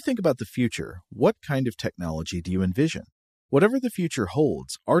 When you think about the future, what kind of technology do you envision? Whatever the future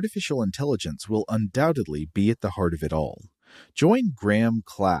holds, artificial intelligence will undoubtedly be at the heart of it all. Join Graham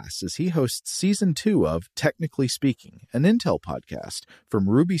Class as he hosts Season 2 of Technically Speaking, an Intel podcast from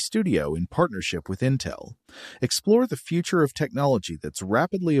Ruby Studio in partnership with Intel. Explore the future of technology that's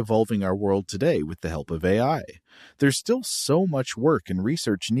rapidly evolving our world today with the help of AI. There's still so much work and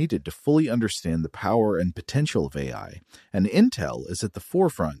research needed to fully understand the power and potential of AI, and Intel is at the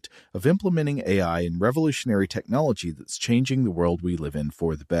forefront of implementing AI in revolutionary technology that's changing the world we live in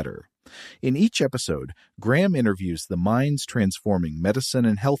for the better. In each episode, Graham interviews the minds transforming medicine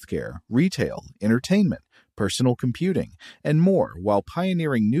and healthcare, retail, entertainment, personal computing, and more while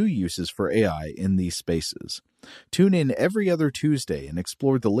pioneering new uses for AI in these spaces. Tune in every other Tuesday and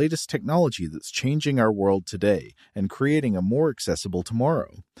explore the latest technology that's changing our world today and creating a more accessible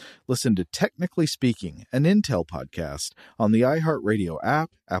tomorrow. Listen to Technically Speaking, an Intel podcast on the iHeartRadio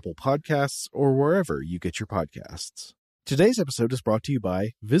app, Apple Podcasts, or wherever you get your podcasts. Today's episode is brought to you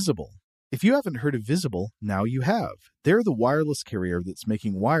by Visible. If you haven't heard of Visible, now you have. They're the wireless carrier that's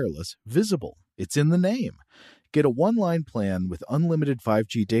making wireless visible. It's in the name. Get a one-line plan with unlimited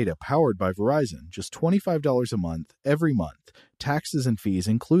 5G data powered by Verizon, just $25 a month, every month, taxes and fees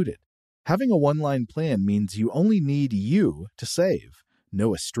included. Having a one-line plan means you only need you to save.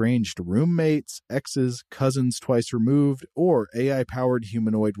 No estranged roommates, exes, cousins twice removed, or AI-powered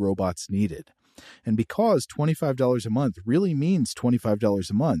humanoid robots needed. And because $25 a month really means $25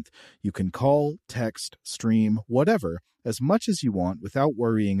 a month, you can call, text, stream, whatever, as much as you want without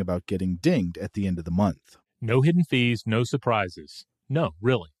worrying about getting dinged at the end of the month. No hidden fees, no surprises. No,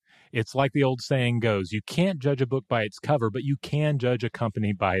 really. It's like the old saying goes, you can't judge a book by its cover, but you can judge a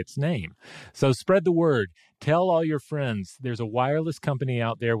company by its name. So spread the word. Tell all your friends there's a wireless company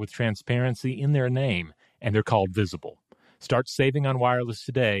out there with transparency in their name, and they're called Visible. Start saving on wireless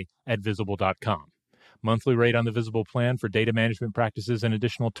today at Visible.com. Monthly rate on the Visible plan for data management practices and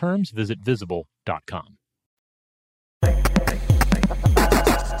additional terms, visit Visible.com.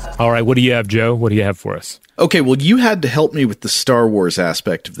 All right, what do you have, Joe? What do you have for us? Okay, well, you had to help me with the Star Wars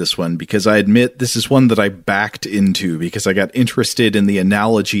aspect of this one, because I admit this is one that I backed into because I got interested in the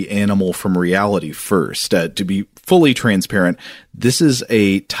analogy animal from reality first. To be fully transparent, this is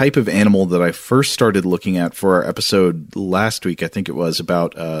a type of animal that I first started looking at for our episode last week. I think it was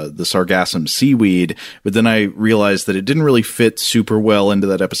about the sargassum seaweed, but then I realized that it didn't really fit super well into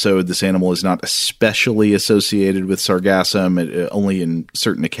that episode. This animal is not especially associated with sargassum, only in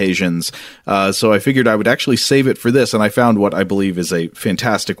certain occasions. So I figured I would actually save it for this, and I found what I believe is a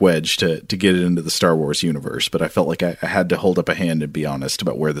fantastic wedge to get it into the Star Wars universe, but I felt like I had to hold up a hand and be honest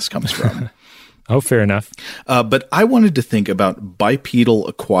about where this comes from. Oh, fair enough. But I wanted to think about bipedal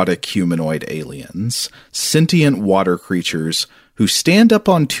aquatic humanoid aliens, sentient water creatures who stand up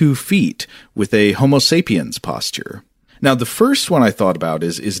on 2 feet with a Homo sapiens posture. Now, the first one I thought about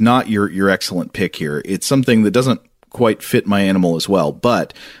is not your excellent pick here. It's something that doesn't quite fit my animal as well,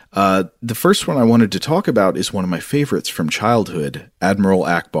 but the first one I wanted to talk about is one of my favorites from childhood, Admiral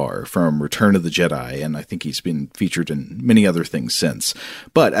Ackbar from Return of the Jedi, and I think he's been featured in many other things since.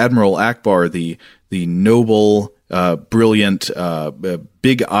 But Admiral Ackbar, the noble, brilliant,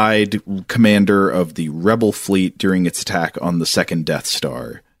 big-eyed commander of the Rebel fleet during its attack on the second Death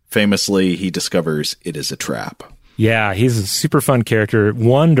Star. Famously, he discovers it is a trap. Yeah, he's a super fun character.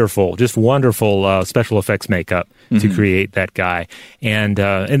 Wonderful, just wonderful special effects makeup to create that guy. And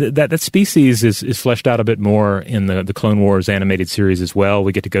that species is fleshed out a bit more in the Clone Wars animated series as well.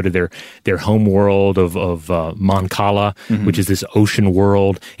 We get to go to their home world of Mon Cala, which is this ocean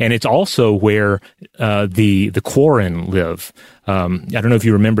world. And it's also where the Quarren live. I don't know if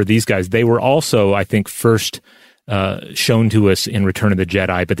you remember these guys. They were also, I think, first shown to us in Return of the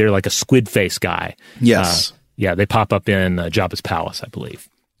Jedi, but they're like a squid face guy. Yes. Yeah, they pop up in Jabba's palace, I believe.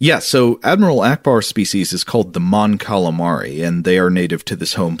 Yeah, so Admiral Ackbar's species is called the Mon Calamari, and they are native to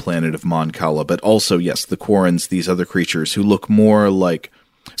this home planet of Mon Cala, but also, yes, the Quarrens, these other creatures who look more like...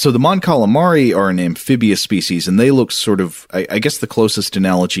 So the Mon Calamari are an amphibious species, and they look sort of... I guess the closest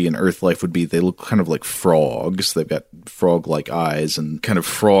analogy in Earth life would be they look kind of like frogs. They've got frog-like eyes and kind of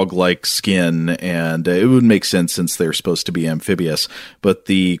frog-like skin, and it would make sense since they're supposed to be amphibious. But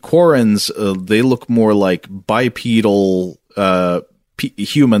the Quarrens, they look more like bipedal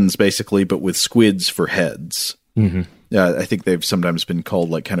humans, basically, but with squids for heads. I think they've sometimes been called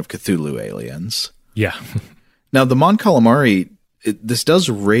like kind of Cthulhu aliens. Yeah. Now, the Mon Calamari... this does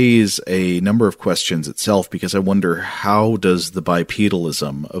raise a number of questions itself, because I wonder, how does the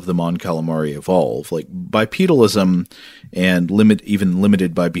bipedalism of the Mon Calamari evolve? Like, bipedalism and even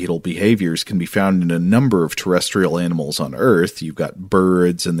limited bipedal behaviors can be found in a number of terrestrial animals on Earth. You've got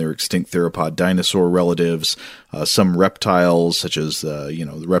birds and their extinct theropod dinosaur relatives, some reptiles, such as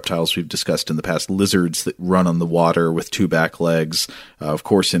the reptiles we've discussed in the past, lizards that run on the water with 2 back legs, of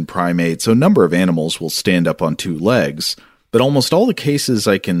course in primates. So a number of animals will stand up on 2 legs. But almost all the cases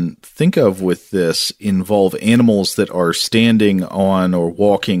I can think of with this involve animals that are standing on or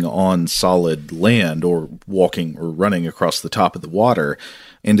walking on solid land, or walking or running across the top of the water.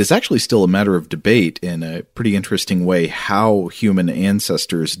 And it's actually still a matter of debate in a pretty interesting way how human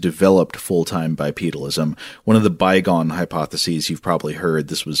ancestors developed full-time bipedalism. One of the bygone hypotheses you've probably heard,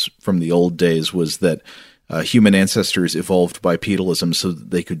 this was from the old days, was that human ancestors evolved bipedalism so that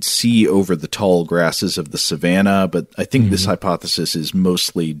they could see over the tall grasses of the savanna, but I think this hypothesis is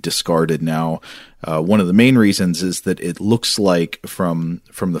mostly discarded now. One of the main reasons is that it looks like from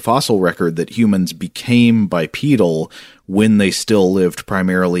the fossil record that humans became bipedal when they still lived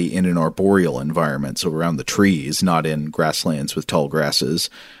primarily in an arboreal environment, so around the trees, not in grasslands with tall grasses.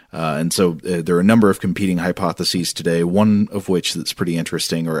 And so there are a number of competing hypotheses today, one of which that's pretty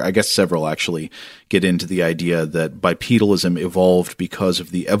interesting, or I guess several actually, get into the idea that bipedalism evolved because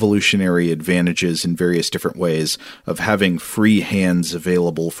of the evolutionary advantages in various different ways of having free hands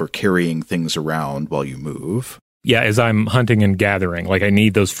available for carrying things around while you move. Yeah, as I'm hunting and gathering, like I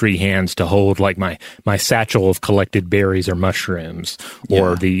need those free hands to hold like my satchel of collected berries or mushrooms,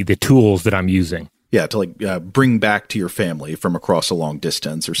 or the tools that I'm using. Yeah, to like bring back to your family from across a long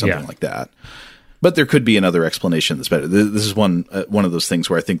distance or something like that. But there could be another explanation that's better. This is one of those things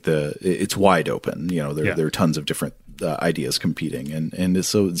where I think it's wide open. There are tons of different ideas competing, and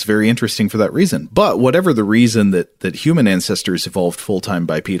so it's very interesting for that reason. But whatever the reason that human ancestors evolved full-time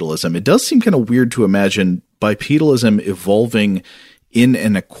bipedalism, it does seem kind of weird to imagine bipedalism evolving in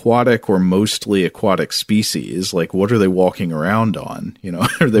an aquatic or mostly aquatic species. Like, what are they walking around on?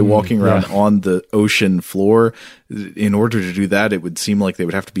 Are they walking around on the ocean floor? In order to do that, it would seem like they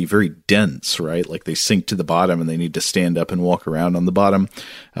would have to be very dense, right? Like they sink to the bottom and they need to stand up and walk around on the bottom.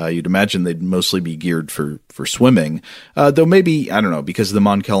 You'd imagine they'd mostly be geared for swimming. Though maybe, I don't know, because of the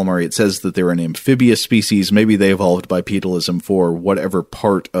Mon Calamari, it says that they're an amphibious species. Maybe they evolved bipedalism for whatever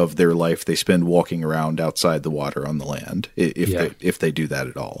part of their life they spend walking around outside the water on the land, if they do that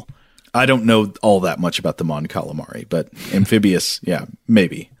at all. I don't know all that much about the Mon Calamari, but amphibious, yeah,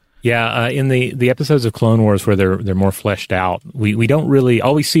 maybe. Yeah, in the episodes of Clone Wars where they're more fleshed out, we don't really,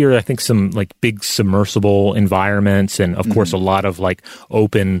 all we see are, I think, some like big submersible environments and of course a lot of like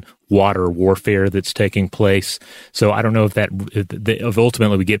open water warfare that's taking place. So I don't know if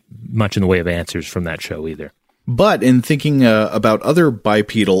ultimately we get much in the way of answers from that show either. But in thinking about other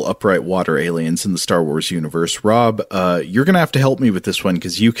bipedal upright water aliens in the Star Wars universe, Rob, you're going to have to help me with this one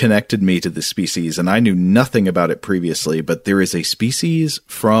because you connected me to this species, and I knew nothing about it previously, but there is a species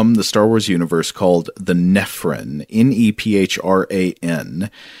from the Star Wars universe called the Nephran, Nephran,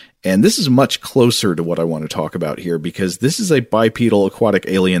 and this is much closer to what I want to talk about here because this is a bipedal aquatic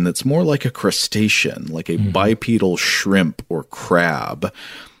alien that's more like a crustacean, like a bipedal shrimp or crab.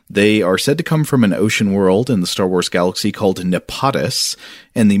 They are said to come from an ocean world in the Star Wars galaxy called Nepotis,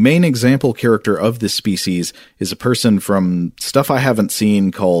 and the main example character of this species is a person from stuff I haven't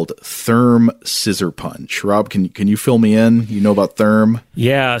seen called Therm Scissorpunch. Rob, can you fill me in? You know about Therm?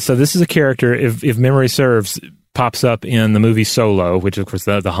 Yeah, so this is a character, if memory serves, pops up in the movie Solo, which of course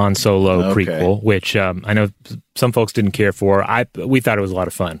the Han Solo prequel, which I know some folks didn't care for. We thought it was a lot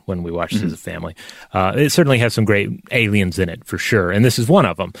of fun when we watched it as a family. It certainly has some great aliens in it for sure, and this is one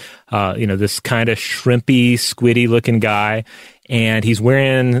of them. This kind of shrimpy, squiddy looking guy, and he's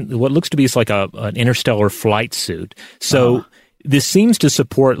wearing what looks to be like an interstellar flight suit. So this seems to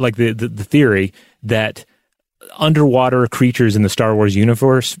support like the theory that underwater creatures in the Star Wars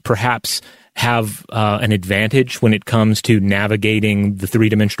universe perhaps have an advantage when it comes to navigating the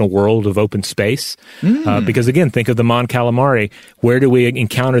three-dimensional world of open space. Because again, think of the Mon Calamari. Where do we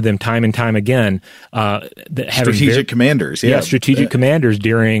encounter them time and time again? Strategic commanders. Yeah, strategic commanders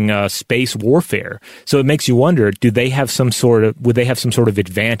during space warfare. So it makes you wonder, would they have some sort of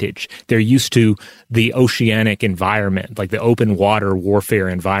advantage? They're used to the oceanic environment, like the open water warfare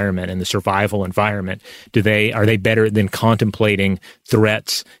environment and the survival environment. Are they better than contemplating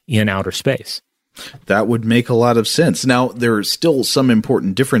threats in outer space? That would make a lot of sense. Now, there are still some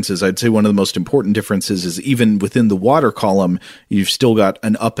important differences. I'd say one of the most important differences is even within the water column, you've still got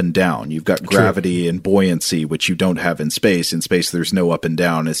an up and down. You've got gravity and buoyancy, which you don't have in space. In space, there's no up and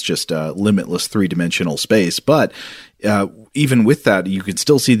down. It's just a limitless three-dimensional space. But even with that, you can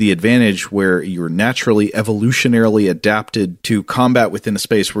still see the advantage where you're naturally evolutionarily adapted to combat within a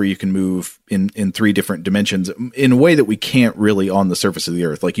space where you can move in three different dimensions in a way that we can't really on the surface of the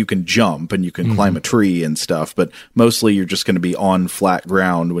Earth. Like you can jump and you can climb a tree and stuff, but mostly you're just going to be on flat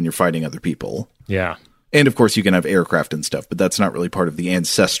ground when you're fighting other people. Yeah. And of course you can have aircraft and stuff, but that's not really part of the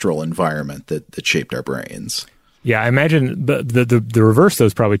ancestral environment that shaped our brains. Yeah, I imagine the reverse though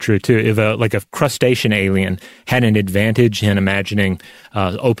is probably true too. If a crustacean alien had an advantage in imagining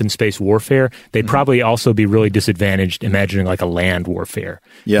open space warfare, they'd probably also be really disadvantaged imagining like a land warfare.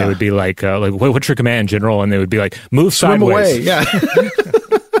 Yeah, they would be like what's your command, General? And they would be like, move Swim sideways. Away. Yeah,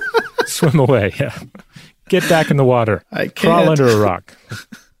 swim away. Yeah, get back in the water. I can't. Crawl under a rock.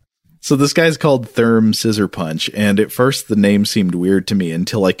 So this guy's called Therm Scissorpunch, and at first the name seemed weird to me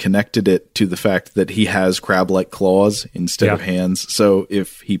until I connected it to the fact that he has crab-like claws instead of hands. So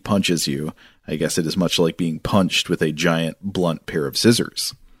if he punches you, I guess it is much like being punched with a giant, blunt pair of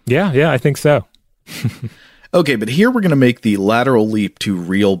scissors. Yeah, I think so. Okay, but here we're going to make the lateral leap to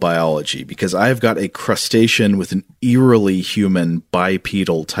real biology, because I've got a crustacean with an eerily human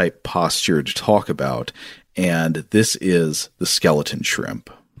bipedal type posture to talk about, and this is the skeleton shrimp.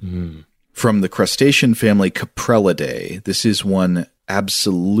 From the crustacean family Caprellidae. This is one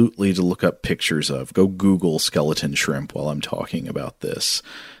absolutely to look up pictures of. Go Google skeleton shrimp while I'm talking about this.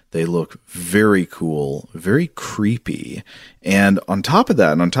 They look very cool, very creepy. And on top of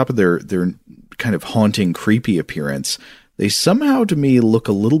that, and on top of their kind of haunting, creepy appearance, they somehow to me look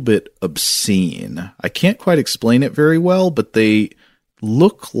a little bit obscene. I can't quite explain it very well, but they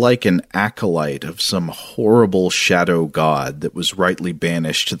look like an acolyte of some horrible shadow god that was rightly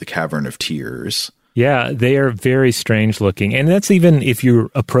banished to the Cavern of Tears. Yeah, they are very strange looking. And that's even if you're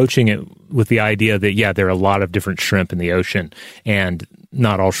approaching it with the idea that, yeah, there are a lot of different shrimp in the ocean, and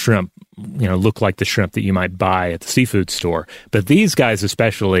not all shrimp, look like the shrimp that you might buy at the seafood store. But these guys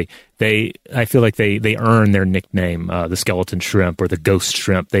especially, I feel like they earn their nickname, the skeleton shrimp or the ghost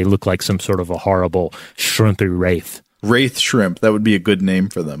shrimp. They look like some sort of a horrible shrimpy wraith. Wraith shrimp, that would be a good name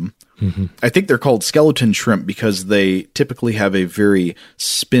for them. Mm-hmm. I think they're called skeleton shrimp because they typically have a very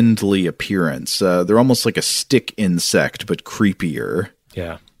spindly appearance. They're almost like a stick insect, but creepier.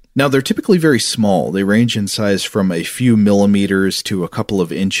 Yeah. Now, they're typically very small. They range in size from a few millimeters to a couple of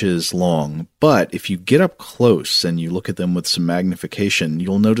inches long. But if you get up close and you look at them with some magnification,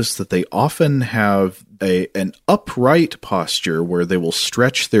 you'll notice that they often have an upright posture where they will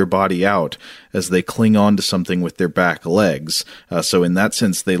stretch their body out as they cling on to something with their back legs. So in that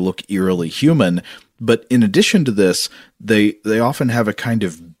sense, they look eerily human. But in addition to this, they often have a kind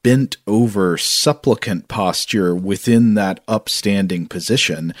of bent over supplicant posture within that upstanding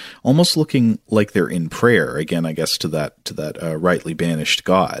position, almost looking like they're in prayer. Again, I guess to that rightly banished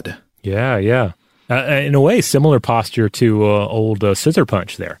god. Yeah. In a way, similar posture to old Scissor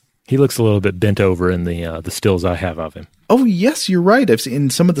Punch there. He looks a little bit bent over in the stills I have of him. Oh, yes, you're right. In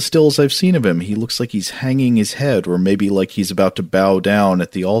some of the stills I've seen of him, he looks like he's hanging his head, or maybe like he's about to bow down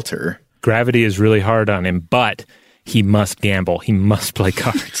at the altar. Gravity is really hard on him, but he must gamble. He must play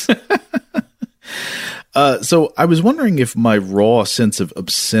cards. So I was wondering if my raw sense of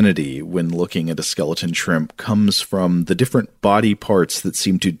obscenity when looking at a skeleton shrimp comes from the different body parts that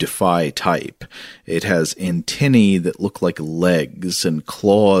seem to defy type. It has antennae that look like legs and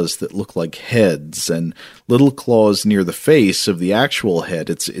claws that look like heads and little claws near the face of the actual head.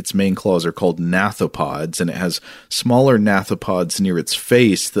 Its main claws are called gnathopods, and it has smaller gnathopods near its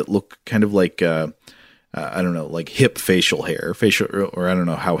face that look kind of like I don't know, like hip facial hair, or I don't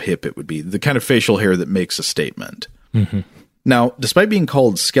know how hip it would be, the kind of facial hair that makes a statement. Mm-hmm. Now, despite being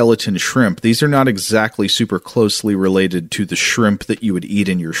called skeleton shrimp, these are not exactly super closely related to the shrimp that you would eat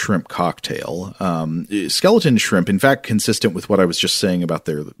in your shrimp cocktail. Skeleton shrimp, in fact, consistent with what I was just saying about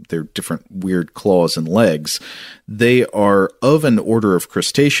their different weird claws and legs, they are of an order of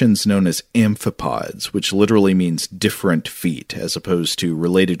crustaceans known as amphipods, which literally means different feet, as opposed to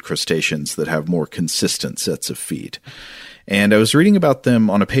related crustaceans that have more consistent sets of feet. And I was reading about them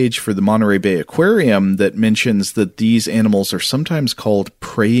on a page for the Monterey Bay Aquarium that mentions that these animals are sometimes called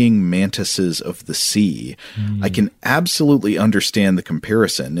praying mantises of the sea. I can absolutely understand the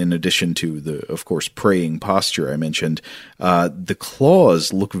comparison, in addition to the, of course, praying posture I mentioned. The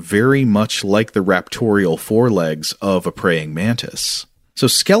claws look very much like the raptorial forelegs of a praying mantis. So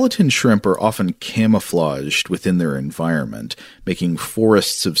skeleton shrimp are often camouflaged within their environment, making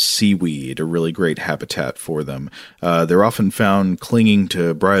forests of seaweed a really great habitat for them. They're often found clinging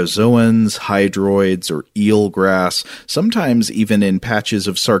to bryozoans, hydroids, or eelgrass, sometimes even in patches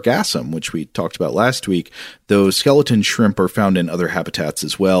of sargassum, which we talked about last week, though skeleton shrimp are found in other habitats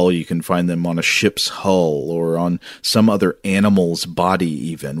as well. You can find them on a ship's hull or on some other animal's body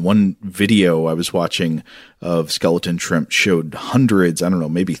even. One video I was watching of skeleton shrimp showed hundreds, I don't know,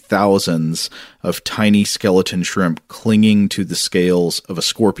 maybe thousands of tiny skeleton shrimp clinging to the scales of a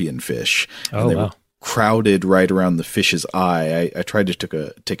scorpion fish. Oh, wow. Were crowded right around the fish's eye. I tried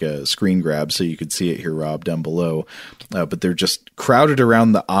to take a screen grab so you could see it here, Rob, down below. But they're just crowded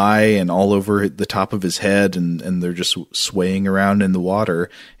around the eye and all over the top of his head, and they're just swaying around in the water.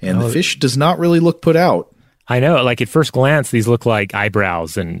 And the fish does not really look put out. I know, like at first glance, these look like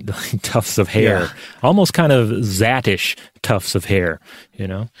eyebrows and tufts of hair, almost kind of Zatish tufts of hair, you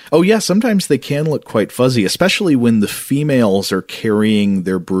know? Oh, yeah, sometimes they can look quite fuzzy, especially when the females are carrying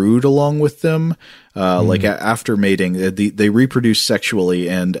their brood along with them. Like after mating, they reproduce sexually,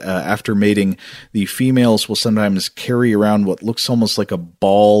 and after mating, the females will sometimes carry around what looks almost like a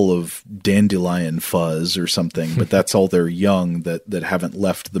ball of dandelion fuzz or something, but that's all their young that haven't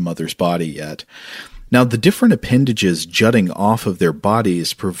left the mother's body yet. Now, the different appendages jutting off of their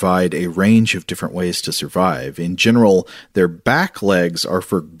bodies provide a range of different ways to survive. In general, their back legs are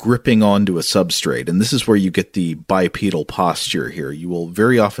for gripping onto a substrate, and this is where you get the bipedal posture here. You will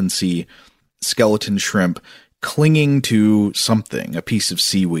very often see skeleton shrimp clinging to something, a piece of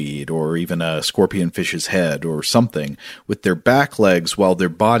seaweed or even a scorpion fish's head or something, with their back legs while their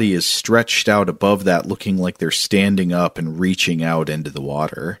body is stretched out above that, looking like they're standing up and reaching out into the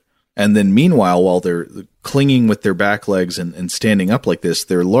water. And then meanwhile, while they're clinging with their back legs and standing up like this,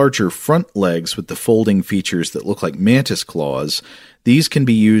 their larger front legs with the folding features that look like mantis claws, These can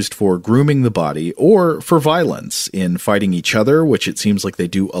be used for grooming the body or for violence in fighting each other, which it seems like they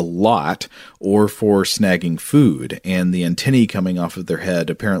do a lot, or for snagging food. And the antennae coming off of their head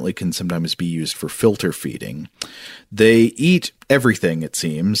apparently can sometimes be used for filter feeding. They eat everything, it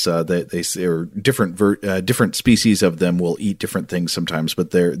seems. They're different species of them will eat different things sometimes,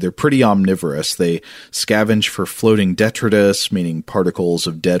 but they're pretty omnivorous. They scavenge for floating detritus, meaning particles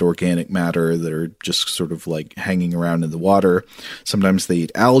of dead organic matter that are just sort of like hanging around in the water. Sometimes they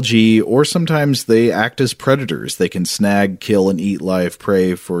eat algae, or sometimes they act as predators. They can snag, kill, and eat live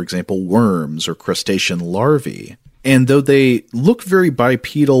prey, for example, worms or crustacean larvae. And though they look very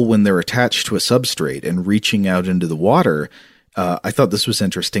bipedal when they're attached to a substrate and reaching out into the water, I thought this was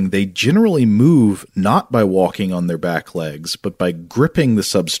interesting. They generally move not by walking on their back legs, but by gripping the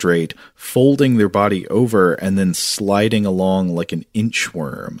substrate, folding their body over, and then sliding along like an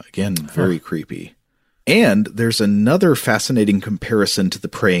inchworm. Again, very creepy. And there's another fascinating comparison to the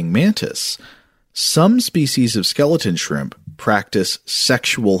praying mantis. Some species of skeleton shrimp practice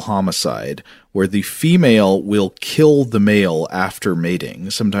sexual homicide, where the female will kill the male after mating,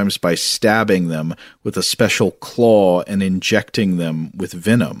 sometimes by stabbing them with a special claw and injecting them with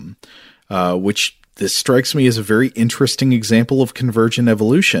venom, which this strikes me as a very interesting example of convergent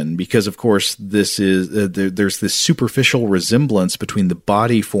evolution, because, of course, this is there's this superficial resemblance between the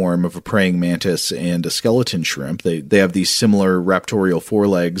body form of a praying mantis and a skeleton shrimp. They have these similar raptorial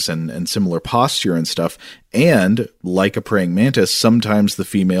forelegs and similar posture and stuff. And, like a praying mantis, sometimes the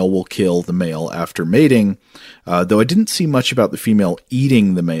female will kill the male after mating, though I didn't see much about the female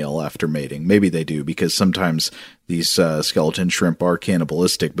eating the male after mating. Maybe they do, because sometimes these skeleton shrimp are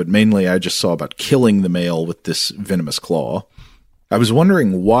cannibalistic, but mainly I just saw about killing the male with this venomous claw. I was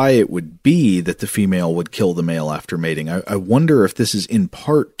wondering why it would be that the female would kill the male after mating. I wonder if this is in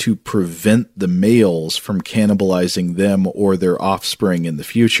part to prevent the males from cannibalizing them or their offspring in the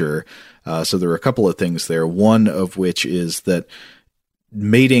future. So there are a couple of things there, one of which is that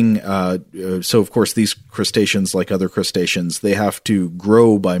mating, so of course these crustaceans, like other crustaceans, they have to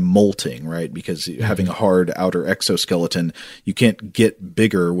grow by molting, right? Because having a hard outer exoskeleton, you can't get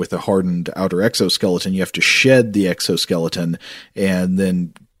bigger with a hardened outer exoskeleton. You have to shed the exoskeleton and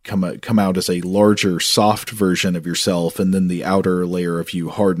then come out as a larger, soft version of yourself, and then the outer layer of you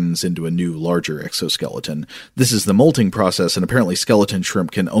hardens into a new, larger exoskeleton. This is the molting process, and apparently skeleton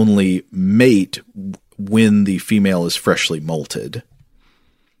shrimp can only mate when the female is freshly molted.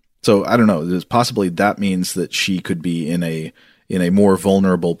 So I don't know. Possibly that means that she could be in a more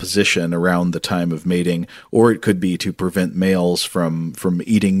vulnerable position around the time of mating, or it could be to prevent males from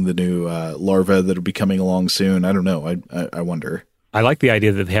eating the new larvae that will be coming along soon. I don't know. I wonder. I like the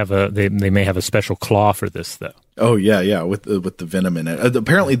idea that they may have a special claw for this, though. Oh yeah, with the venom in it.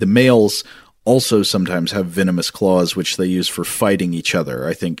 Apparently, the males also sometimes have venomous claws, which they use for fighting each other.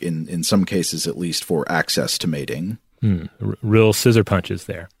 I think in some cases, at least, for access to mating. Real scissor punches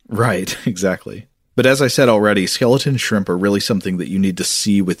there. Right, exactly. But as I said already, skeleton shrimp are really something that you need to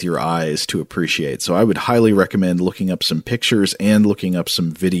see with your eyes to appreciate. So I would highly recommend looking up some pictures and looking up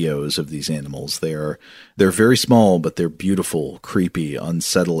some videos of these animals. They're very small, but they're beautiful, creepy,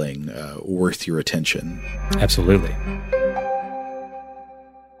 unsettling, worth your attention. Absolutely.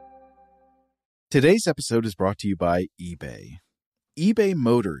 Today's episode is brought to you by eBay. eBay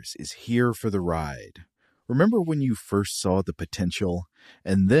Motors is here for the ride. Remember when you first saw the potential?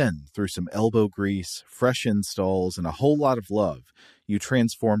 And then, through some elbow grease, fresh installs, and a whole lot of love, you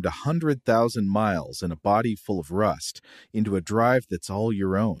transformed 100,000 miles and a body full of rust into a drive that's all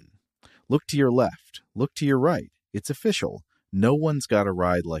your own. Look to your left. Look to your right. It's official. No one's got a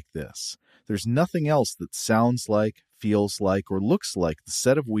ride like this. There's nothing else that sounds like, feels like, or looks like the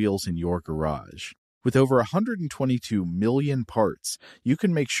set of wheels in your garage. With over 122 million parts, you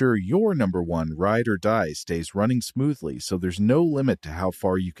can make sure your number one ride or die stays running smoothly, so there's no limit to how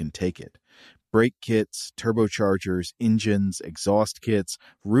far you can take it. Brake kits, turbochargers, engines, exhaust kits,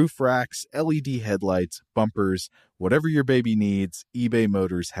 roof racks, LED headlights, bumpers, whatever your baby needs, eBay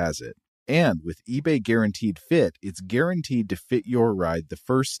Motors has it. And with eBay Guaranteed Fit, it's guaranteed to fit your ride the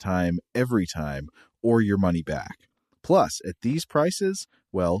first time, every time, or your money back. Plus, at these prices,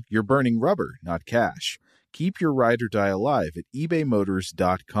 well, you're burning rubber, not cash. Keep your ride or die alive at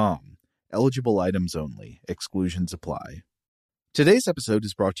ebaymotors.com. Eligible items only. Exclusions apply. Today's episode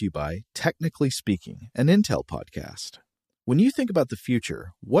is brought to you by Technically Speaking, an Intel podcast. When you think about the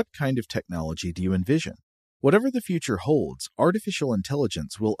future, what kind of technology do you envision? Whatever the future holds, artificial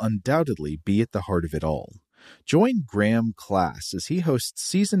intelligence will undoubtedly be at the heart of it all. Join Graham Class as he hosts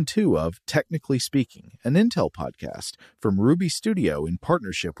Season 2 of Technically Speaking, an Intel podcast from Ruby Studio in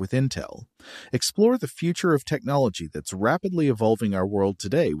partnership with Intel. Explore the future of technology that's rapidly evolving our world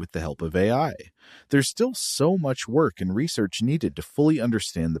today with the help of AI. There's still so much work and research needed to fully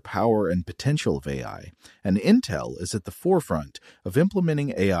understand the power and potential of AI, and Intel is at the forefront of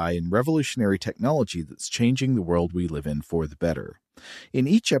implementing AI in revolutionary technology that's changing the world we live in for the better. In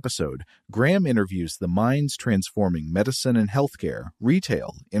each episode, Graham interviews the minds transforming medicine and healthcare,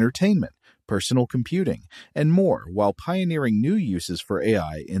 retail, entertainment, personal computing, and more while pioneering new uses for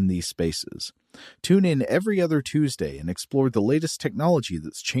AI in these spaces. Tune in every other Tuesday and explore the latest technology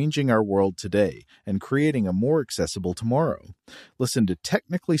that's changing our world today and creating a more accessible tomorrow. Listen to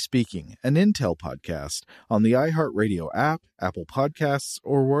Technically Speaking, an Intel podcast on the iHeartRadio app, Apple Podcasts,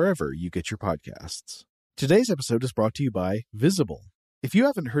 or wherever you get your podcasts. Today's episode is brought to you by Visible. If you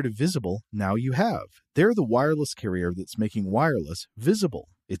haven't heard of Visible, now you have. They're the wireless carrier that's making wireless visible.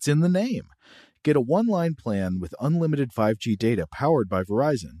 It's in the name. Get a one-line plan with unlimited 5G data powered by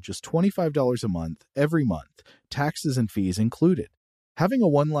Verizon, just $25 a month, every month, taxes and fees included. Having a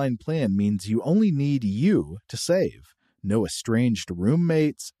one-line plan means you only need you to save. No estranged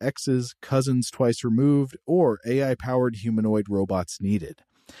roommates, exes, cousins twice removed, or AI-powered humanoid robots needed.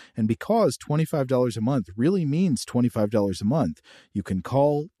 And because $25 a month really means $25 a month, you can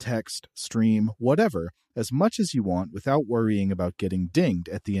call, text, stream, whatever, as much as you want without worrying about getting dinged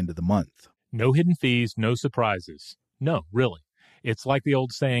at the end of the month. No hidden fees, no surprises. No, really. It's like the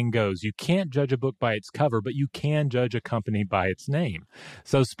old saying goes, you can't judge a book by its cover, but you can judge a company by its name.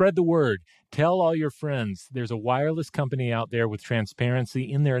 So spread the word. Tell all your friends there's a wireless company out there with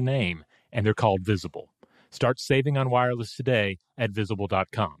transparency in their name, and they're called Visible. Start saving on wireless today at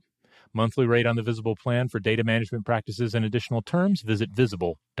Visible.com. Monthly rate on the Visible plan for data management practices and additional terms, visit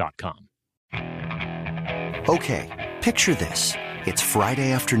Visible.com. Okay, picture this. It's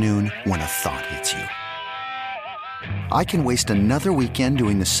Friday afternoon when a thought hits you. I can waste another weekend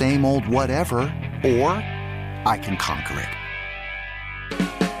doing the same old whatever, or I can conquer it.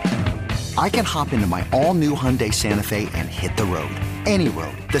 I can hop into my all-new Hyundai Santa Fe and hit the road. Any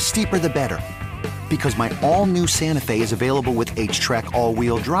road. The steeper, the better. Because my all-new Santa Fe is available with H-Track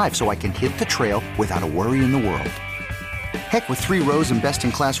all-wheel drive, so I can hit the trail without a worry in the world. Heck, with 3 rows and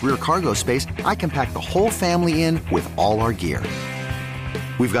best-in-class rear cargo space, I can pack the whole family in with all our gear.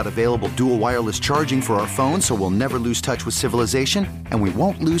 We've got available dual wireless charging for our phones, so we'll never lose touch with civilization, and we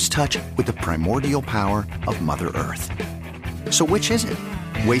won't lose touch with the primordial power of Mother Earth. So which is it?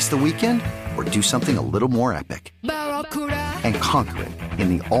 Waste the weekend or do something a little more epic? And conquer it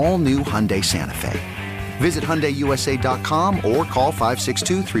in the all-new Hyundai Santa Fe. Visit HyundaiUSA.com or call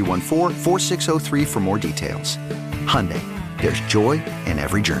 562-314-4603 for more details. Hyundai, there's joy in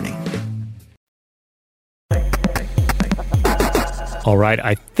every journey. All right,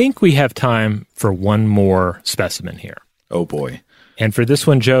 I think we have time for one more specimen here. Oh, boy. And for this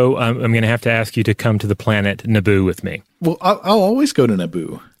one, Joe, I'm going to have to ask you to come to the planet Naboo with me. Well, I'll always go to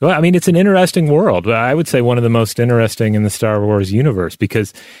Naboo. Well, I mean, it's an interesting world. I would say one of the most interesting in the Star Wars universe,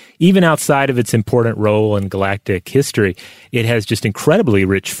 because even outside of its important role in galactic history, it has just incredibly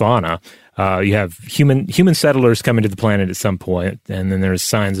rich fauna. You have human settlers coming to the planet at some point, and then there's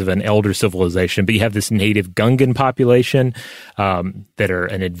signs of an elder civilization. But you have this native Gungan population that are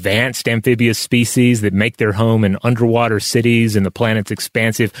an advanced amphibious species that make their home in underwater cities in the planet's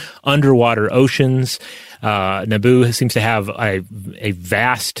expansive underwater oceans. Naboo seems to have a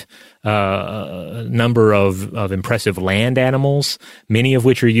vast number of impressive land animals, many of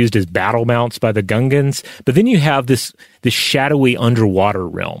which are used as battle mounts by the Gungans. But then you have this shadowy underwater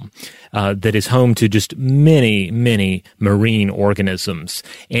realm that is home to just many, many marine organisms.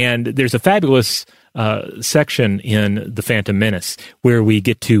 And there's a fabulous section in The Phantom Menace where we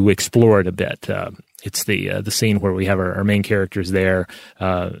get to explore it a bit. It's the scene where we have our main characters there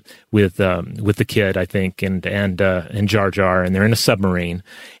with the kid, I think, and Jar Jar, and they're in a submarine,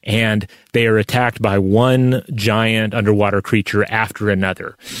 and they are attacked by one giant underwater creature after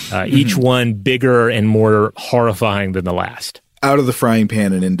another, each one bigger and more horrifying than the last. Out of the frying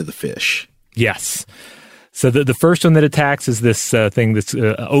pan and into the fish. Yes. So the first one that attacks is this thing that's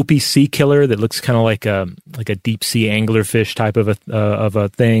Opie sea killer that looks kind of like a deep sea anglerfish type of a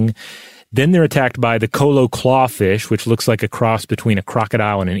thing. Then they're attacked by the Kolo clawfish, which looks like a cross between a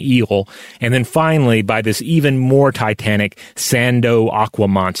crocodile and an eel. And then finally by this even more titanic Sando aqua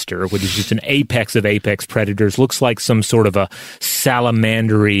monster, which is just an apex of apex predators. Looks like some sort of a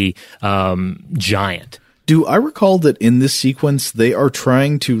salamandery giant. Do I recall that in this sequence, they are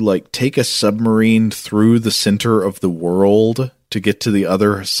trying to take a submarine through the center of the world to get to the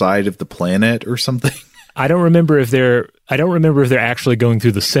other side of the planet or something? I don't remember if they're actually going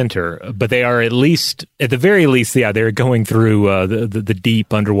through the center, but they are at the very least, they're going through the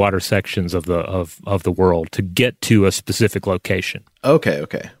deep underwater sections of the world to get to a specific location.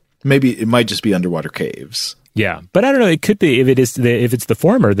 Okay. Maybe it might just be underwater caves. Yeah, but I don't know. It could be if it's the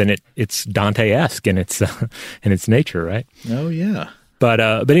former, then it's Dante-esque in its nature, right? Oh yeah. But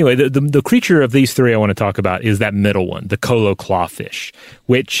anyway, the creature of these three I want to talk about is that middle one, the Colo clawfish,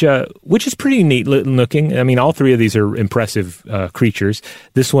 which is pretty neat looking. I mean, all three of these are impressive creatures.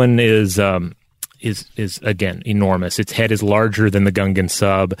 This one is again enormous. Its head is larger than the Gungan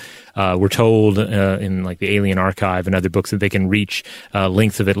sub. We're told in like the Alien Archive and other books that they can reach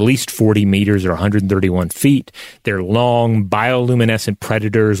lengths of at least 40 meters or 131 feet. They're long, bioluminescent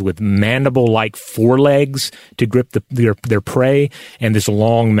predators with mandible-like forelegs to grip their prey, and this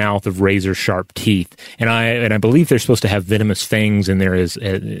long mouth of razor-sharp teeth. And I believe they're supposed to have venomous fangs in there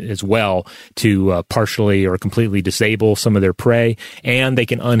as well to partially or completely disable some of their prey, and they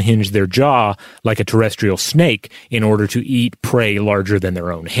can unhinge their jaw like a terrestrial snake in order to eat prey larger than their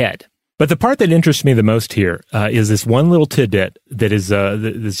own head. But the part that interests me the most here is this one little tidbit that is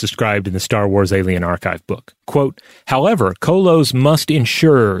described in the Star Wars Alien Archive book. Quote, however, Colos must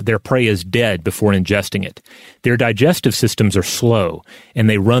ensure their prey is dead before ingesting it. Their digestive systems are slow, and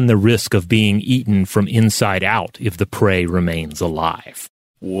they run the risk of being eaten from inside out if the prey remains alive.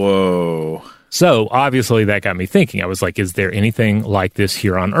 Whoa. So, obviously, that got me thinking. I was like, is there anything like this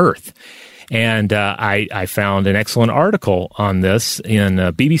here on Earth? And I found an excellent article on this in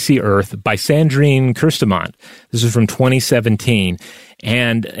BBC Earth by Sandrine Kirstemont. This is from 2017,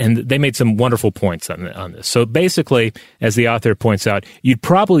 and they made some wonderful points on this. So basically, as the author points out, you'd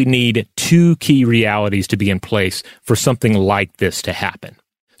probably need two key realities to be in place for something like this to happen.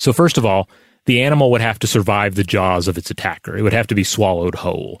 So first of all, the animal would have to survive the jaws of its attacker. It would have to be swallowed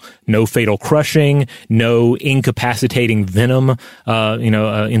whole. No fatal crushing, no incapacitating venom,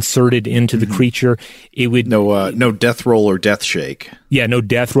 inserted into the creature. It would no death roll or death shake. Yeah, no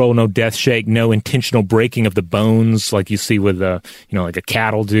death roll, no death shake, no intentional breaking of the bones like you see with like a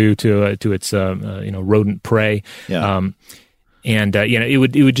cat will do to its rodent prey. Yeah.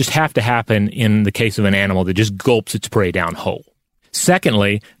 It would just have to happen in the case of an animal that just gulps its prey down whole.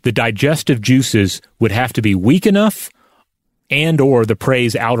 Secondly, the digestive juices would have to be weak enough and or the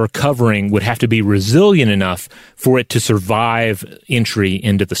prey's outer covering would have to be resilient enough for it to survive entry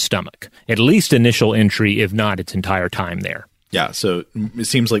into the stomach. At least initial entry, if not its entire time there. Yeah, so it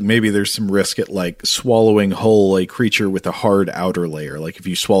seems like maybe there's some risk at like swallowing whole a creature with a hard outer layer. Like if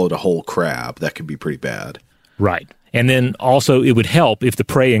you swallowed a whole crab, that could be pretty bad. Right. And then also it would help if the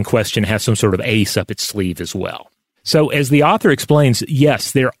prey in question has some sort of ace up its sleeve as well. So as the author explains,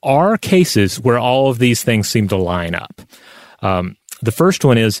 yes, there are cases where all of these things seem to line up. The first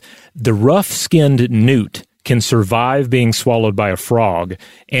one is the rough-skinned newt can survive being swallowed by a frog,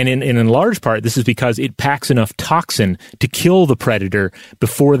 and in large part, this is because it packs enough toxin to kill the predator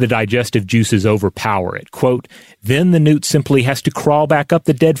before the digestive juices overpower it. Quote, then the newt simply has to crawl back up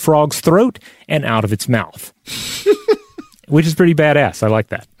the dead frog's throat and out of its mouth. Which is pretty badass. I like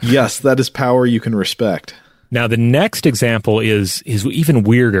that. Yes, that is power you can respect. Now, the next example is even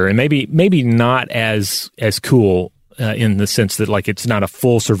weirder and maybe not as cool in the sense that like it's not a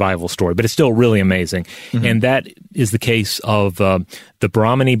full survival story, but it's still really amazing. Mm-hmm. And that is the case of the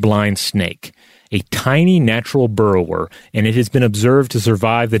Brahminy blind snake, a tiny natural burrower, and it has been observed to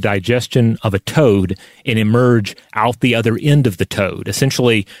survive the digestion of a toad and emerge out the other end of the toad,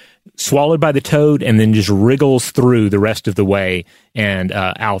 essentially swallowed by the toad and then just wriggles through the rest of the way and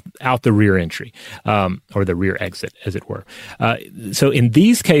out the rear entry, or the rear exit, as it were. So in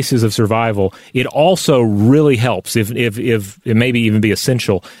these cases of survival, it also really helps, if it maybe even be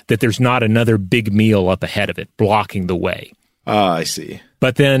essential, that there's not another big meal up ahead of it, blocking the way. I see.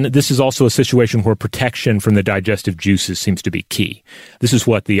 But then this is also a situation where protection from the digestive juices seems to be key. This is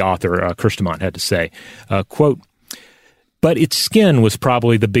what the author, Kirstemont, had to say. Quote, but its skin was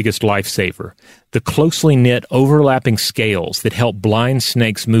probably the biggest lifesaver. The closely knit, overlapping scales that help blind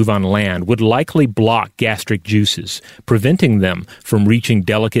snakes move on land would likely block gastric juices, preventing them from reaching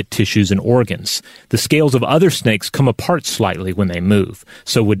delicate tissues and organs. The scales of other snakes come apart slightly when they move,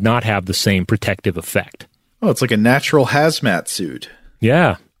 so would not have the same protective effect. Oh, it's like a natural hazmat suit.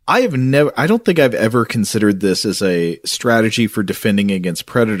 Yeah. I don't think I've ever considered this as a strategy for defending against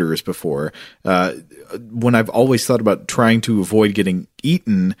predators before. When I've always thought about trying to avoid getting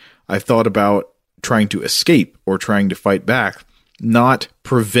eaten, I've thought about trying to escape or trying to fight back, not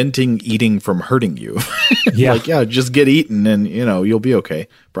preventing eating from hurting you. Yeah. Just get eaten and, you'll be okay.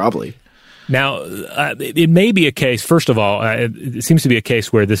 Probably. Now, it may be a case, first of all, it seems to be a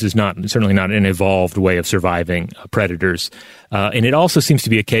case where this is certainly not an evolved way of surviving predators. And it also seems to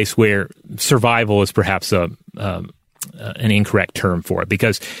be a case where survival is perhaps an incorrect term for it,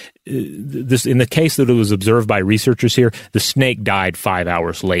 because in the case that it was observed by researchers here, the snake died 5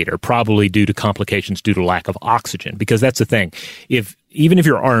 hours later, probably due to complications due to lack of oxygen. Because that's the thing, even if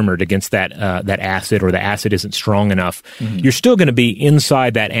you're armored against that acid, or the acid isn't strong enough, you're still going to be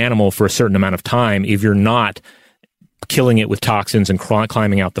inside that animal for a certain amount of time if you're not killing it with toxins and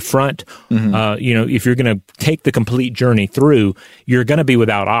climbing out the front. If you're going to take the complete journey through, you're going to be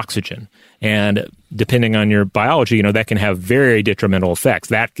without oxygen. And depending on your biology, that can have very detrimental effects.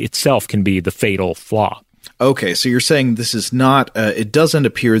 That itself can be the fatal flaw. Okay, so you're saying this is not, it doesn't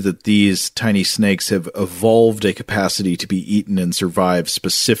appear that these tiny snakes have evolved a capacity to be eaten and survive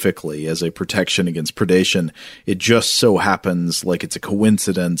specifically as a protection against predation. It just so happens, like it's a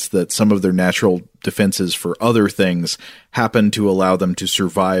coincidence, that some of their natural defenses for other things happen to allow them to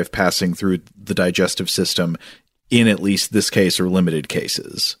survive passing through the digestive system in at least this case or limited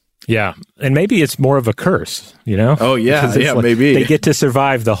cases. Yeah, and maybe it's more of a curse, Oh, yeah, maybe. They get to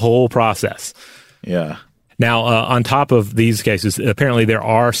survive the whole process. Yeah. Now, on top of these cases, apparently there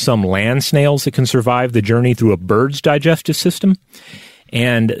are some land snails that can survive the journey through a bird's digestive system.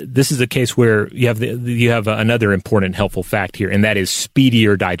 And this is a case where you have another important helpful fact here, and that is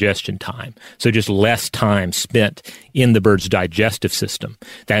speedier digestion time. So just less time spent in the bird's digestive system.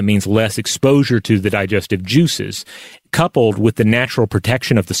 That means less exposure to the digestive juices, coupled with the natural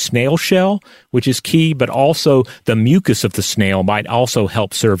protection of the snail shell, which is key, but also the mucus of the snail might also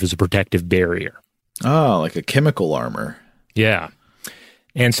help serve as a protective barrier. Oh, like a chemical armor. Yeah.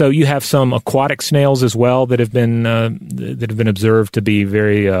 And so you have some aquatic snails as well that have been observed to be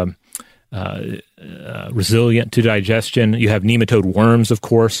very resilient to digestion. You have nematode worms, of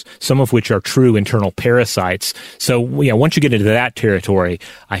course, some of which are true internal parasites. So once you get into that territory,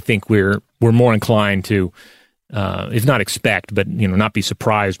 I think we're more inclined to, if not expect, but not be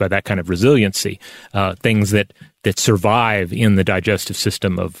surprised by that kind of resiliency. Things that survive in the digestive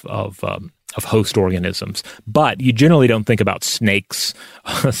system of host organisms. But you generally don't think about snakes,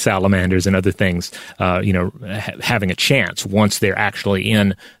 salamanders, and other things, having a chance once they're actually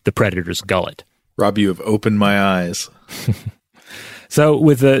in the predator's gullet. Rob, you have opened my eyes. So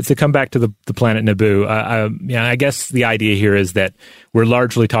to come back to the planet Naboo, I guess the idea here is that we're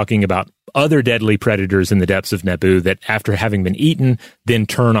largely talking about other deadly predators in the depths of Naboo that, after having been eaten, then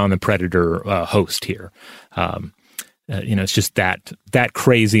turn on the predator host here. It's just that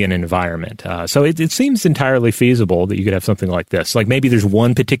crazy an environment. So it seems entirely feasible that you could have something like this. Like maybe there's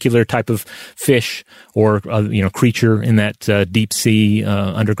one particular type of fish or creature in that deep sea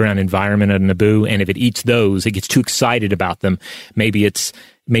underground environment at Naboo, and if it eats those, it gets too excited about them. Maybe its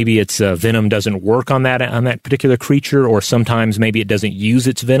venom doesn't work on that particular creature, or sometimes maybe it doesn't use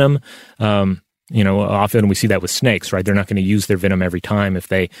its venom. Often we see that with snakes, right? They're not going to use their venom every time if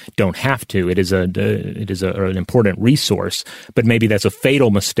they don't have to. It is an important resource, but maybe that's a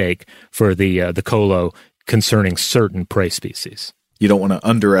fatal mistake for the Kolo concerning certain prey species. You don't want to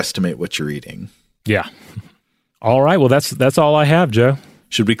underestimate what you're eating. Yeah. All right. Well, that's all I have, Joe.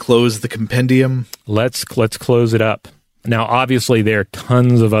 Should we close the compendium? Let's close it up. Now, obviously, there are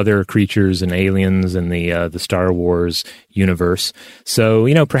tons of other creatures and aliens in the Star Wars universe. So,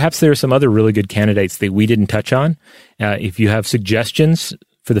 perhaps there are some other really good candidates that we didn't touch on. If you have suggestions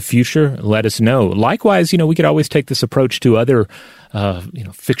for the future, let us know. Likewise, we could always take this approach to other,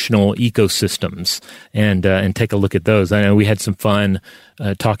 fictional ecosystems and take a look at those. I know we had some fun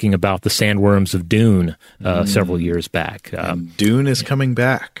talking about the sandworms of Dune several years back. Dune is coming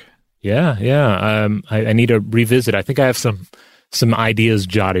back. Yeah. I need to revisit. I think I have some ideas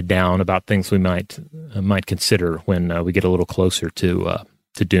jotted down about things we might consider when we get a little closer to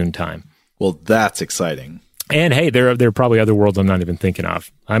Dune time. Well, that's exciting. And hey, there are probably other worlds I'm not even thinking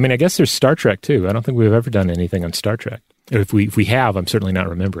of. I mean, I guess there's Star Trek too. I don't think we've ever done anything on Star Trek. If we have, I'm certainly not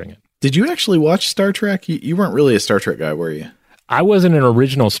remembering it. Did you actually watch Star Trek? You weren't really a Star Trek guy, were you? I wasn't an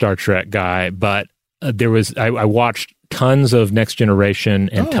original Star Trek guy, but I watched tons of Next Generation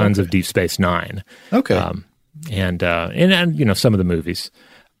and tons of Deep Space Nine. Okay. And some of the movies.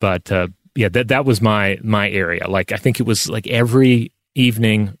 But that was my area. Like, I think it was like every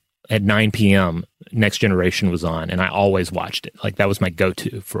evening at 9 p.m. Next Generation was on, and I always watched it. Like, that was my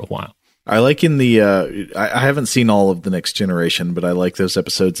go-to for a while. I like in the I haven't seen all of the Next Generation, but I like those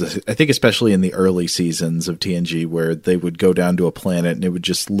episodes. I think especially in the early seasons of TNG, where they would go down to a planet and it would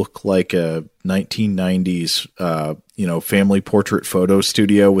just look like a 1990s family portrait photo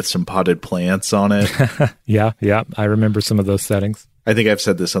studio with some potted plants on it. Yeah, I remember some of those settings. I think I've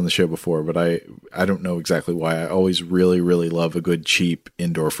said this on the show before, but I don't know exactly why. I always really, really love a good, cheap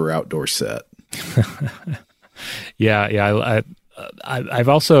indoor for outdoor set. Yeah. I've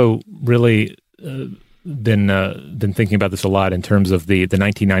also really been thinking about this a lot in terms of the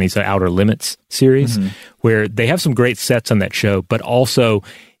 1990s Outer Limits series, where they have some great sets on that show, but also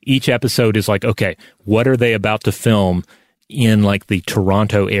each episode is like, okay, what are they about to film in like the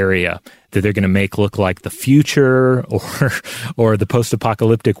Toronto area that they're going to make look like the future or the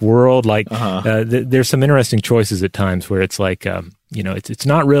post-apocalyptic world? Like, there's some interesting choices at times where it's like, it's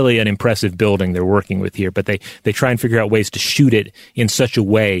not really an impressive building they're working with here, but they try and figure out ways to shoot it in such a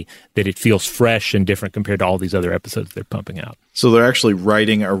way that it feels fresh and different compared to all these other episodes they're pumping out. So they're actually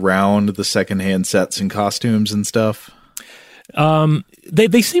writing around the secondhand sets and costumes and stuff?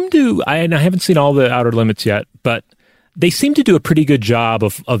 They seem to, I haven't seen all the Outer Limits yet, but they seem to do a pretty good job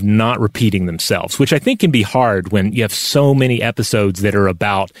of not repeating themselves, which I think can be hard when you have so many episodes that are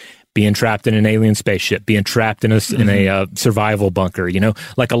about being trapped in an alien spaceship, being trapped in a survival bunker,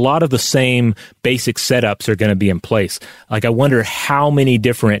 like a lot of the same basic setups are going to be in place. Like I wonder how many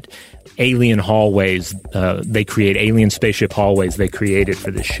different alien hallways they create, alien spaceship hallways they created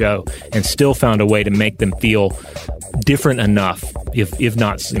for this show, and still found a way to make them feel different enough, if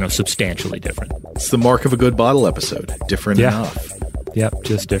not substantially different. It's the mark of a good bottle episode. Different enough. Yep,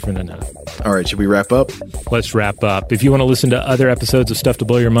 just different enough. All right, should we wrap up? Let's wrap up. If you want to listen to other episodes of Stuff to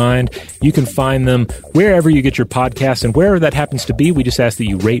Blow Your Mind, you can find them wherever you get your podcasts, and wherever that happens to be, we just ask that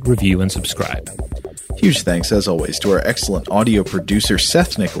you rate, review, and subscribe. Huge thanks, as always, to our excellent audio producer,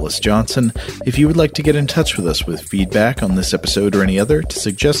 Seth Nicholas Johnson. If you would like to get in touch with us with feedback on this episode or any other, to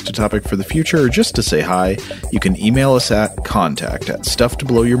suggest a topic for the future, or just to say hi, you can email us at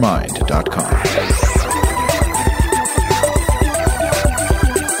contact@stufftoblowyourmind.com.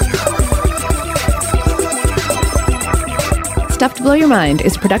 Stuff to Blow Your Mind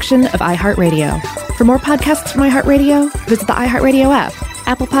is a production of iHeartRadio. For more podcasts from iHeartRadio, visit the iHeartRadio app,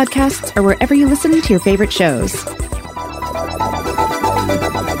 Apple Podcasts, or wherever you listen to your favorite shows.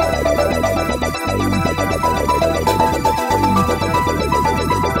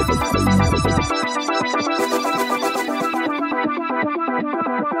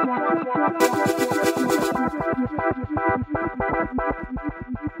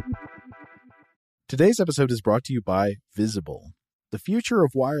 Today's episode is brought to you by Visible. The future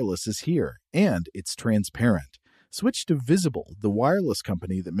of wireless is here, and it's transparent. Switch to Visible, the wireless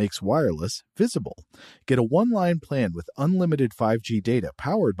company that makes wireless visible. Get a one-line plan with unlimited 5G data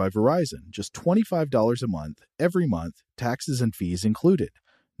powered by Verizon, just $25 a month, every month, taxes and fees included.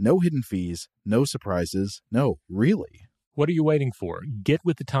 No hidden fees, no surprises, no, really. What are you waiting for? Get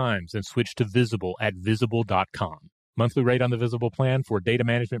with the times and switch to Visible at Visible.com. Monthly rate on the Visible plan. For data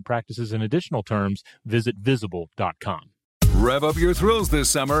management practices and additional terms, visit Visible.com. Rev up your thrills this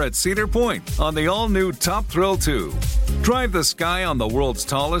summer at Cedar Point on the all-new Top Thrill 2. Drive the sky on the world's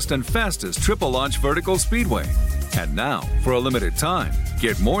tallest and fastest triple-launch vertical speedway. And now, for a limited time,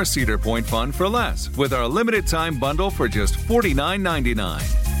 get more Cedar Point fun for less with our limited-time bundle for just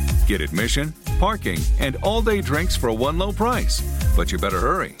 $49.99. Get admission, parking, and all-day drinks for one low price. But you better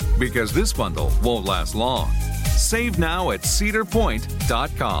hurry, because this bundle won't last long. Save now at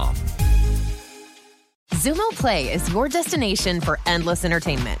cedarpoint.com. Xumo Play is your destination for endless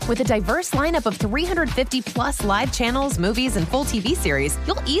entertainment. With a diverse lineup of 350-plus live channels, movies, and full TV series,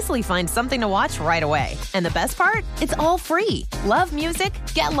 you'll easily find something to watch right away. And the best part? It's all free. Love music?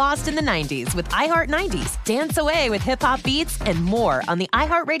 Get lost in the 90s with iHeart 90s, dance away with hip-hop beats, and more on the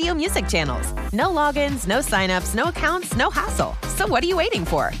iHeartRadio music channels. No logins, no signups, no accounts, no hassle. So what are you waiting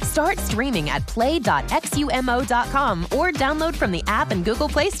for? Start streaming at play.xumo.com or download from the app and Google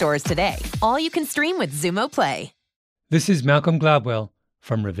Play stores today. All you can stream with Xumo Play. This is Malcolm Gladwell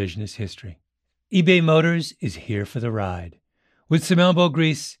from Revisionist History. eBay Motors is here for the ride. With some elbow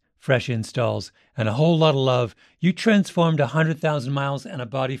grease, fresh installs, and a whole lot of love, you transformed 100,000 miles and a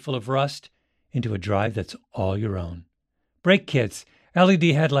body full of rust into a drive that's all your own. Brake kits, LED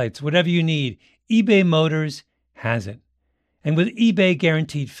headlights, whatever you need, eBay Motors has it. And with eBay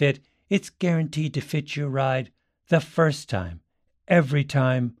Guaranteed Fit, it's guaranteed to fit your ride the first time, every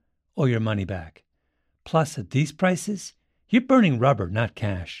time, or your money back. Plus, at these prices, you're burning rubber, not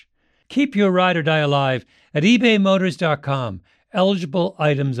cash. Keep your ride or die alive at ebaymotors.com. Eligible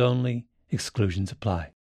items only. Exclusions apply.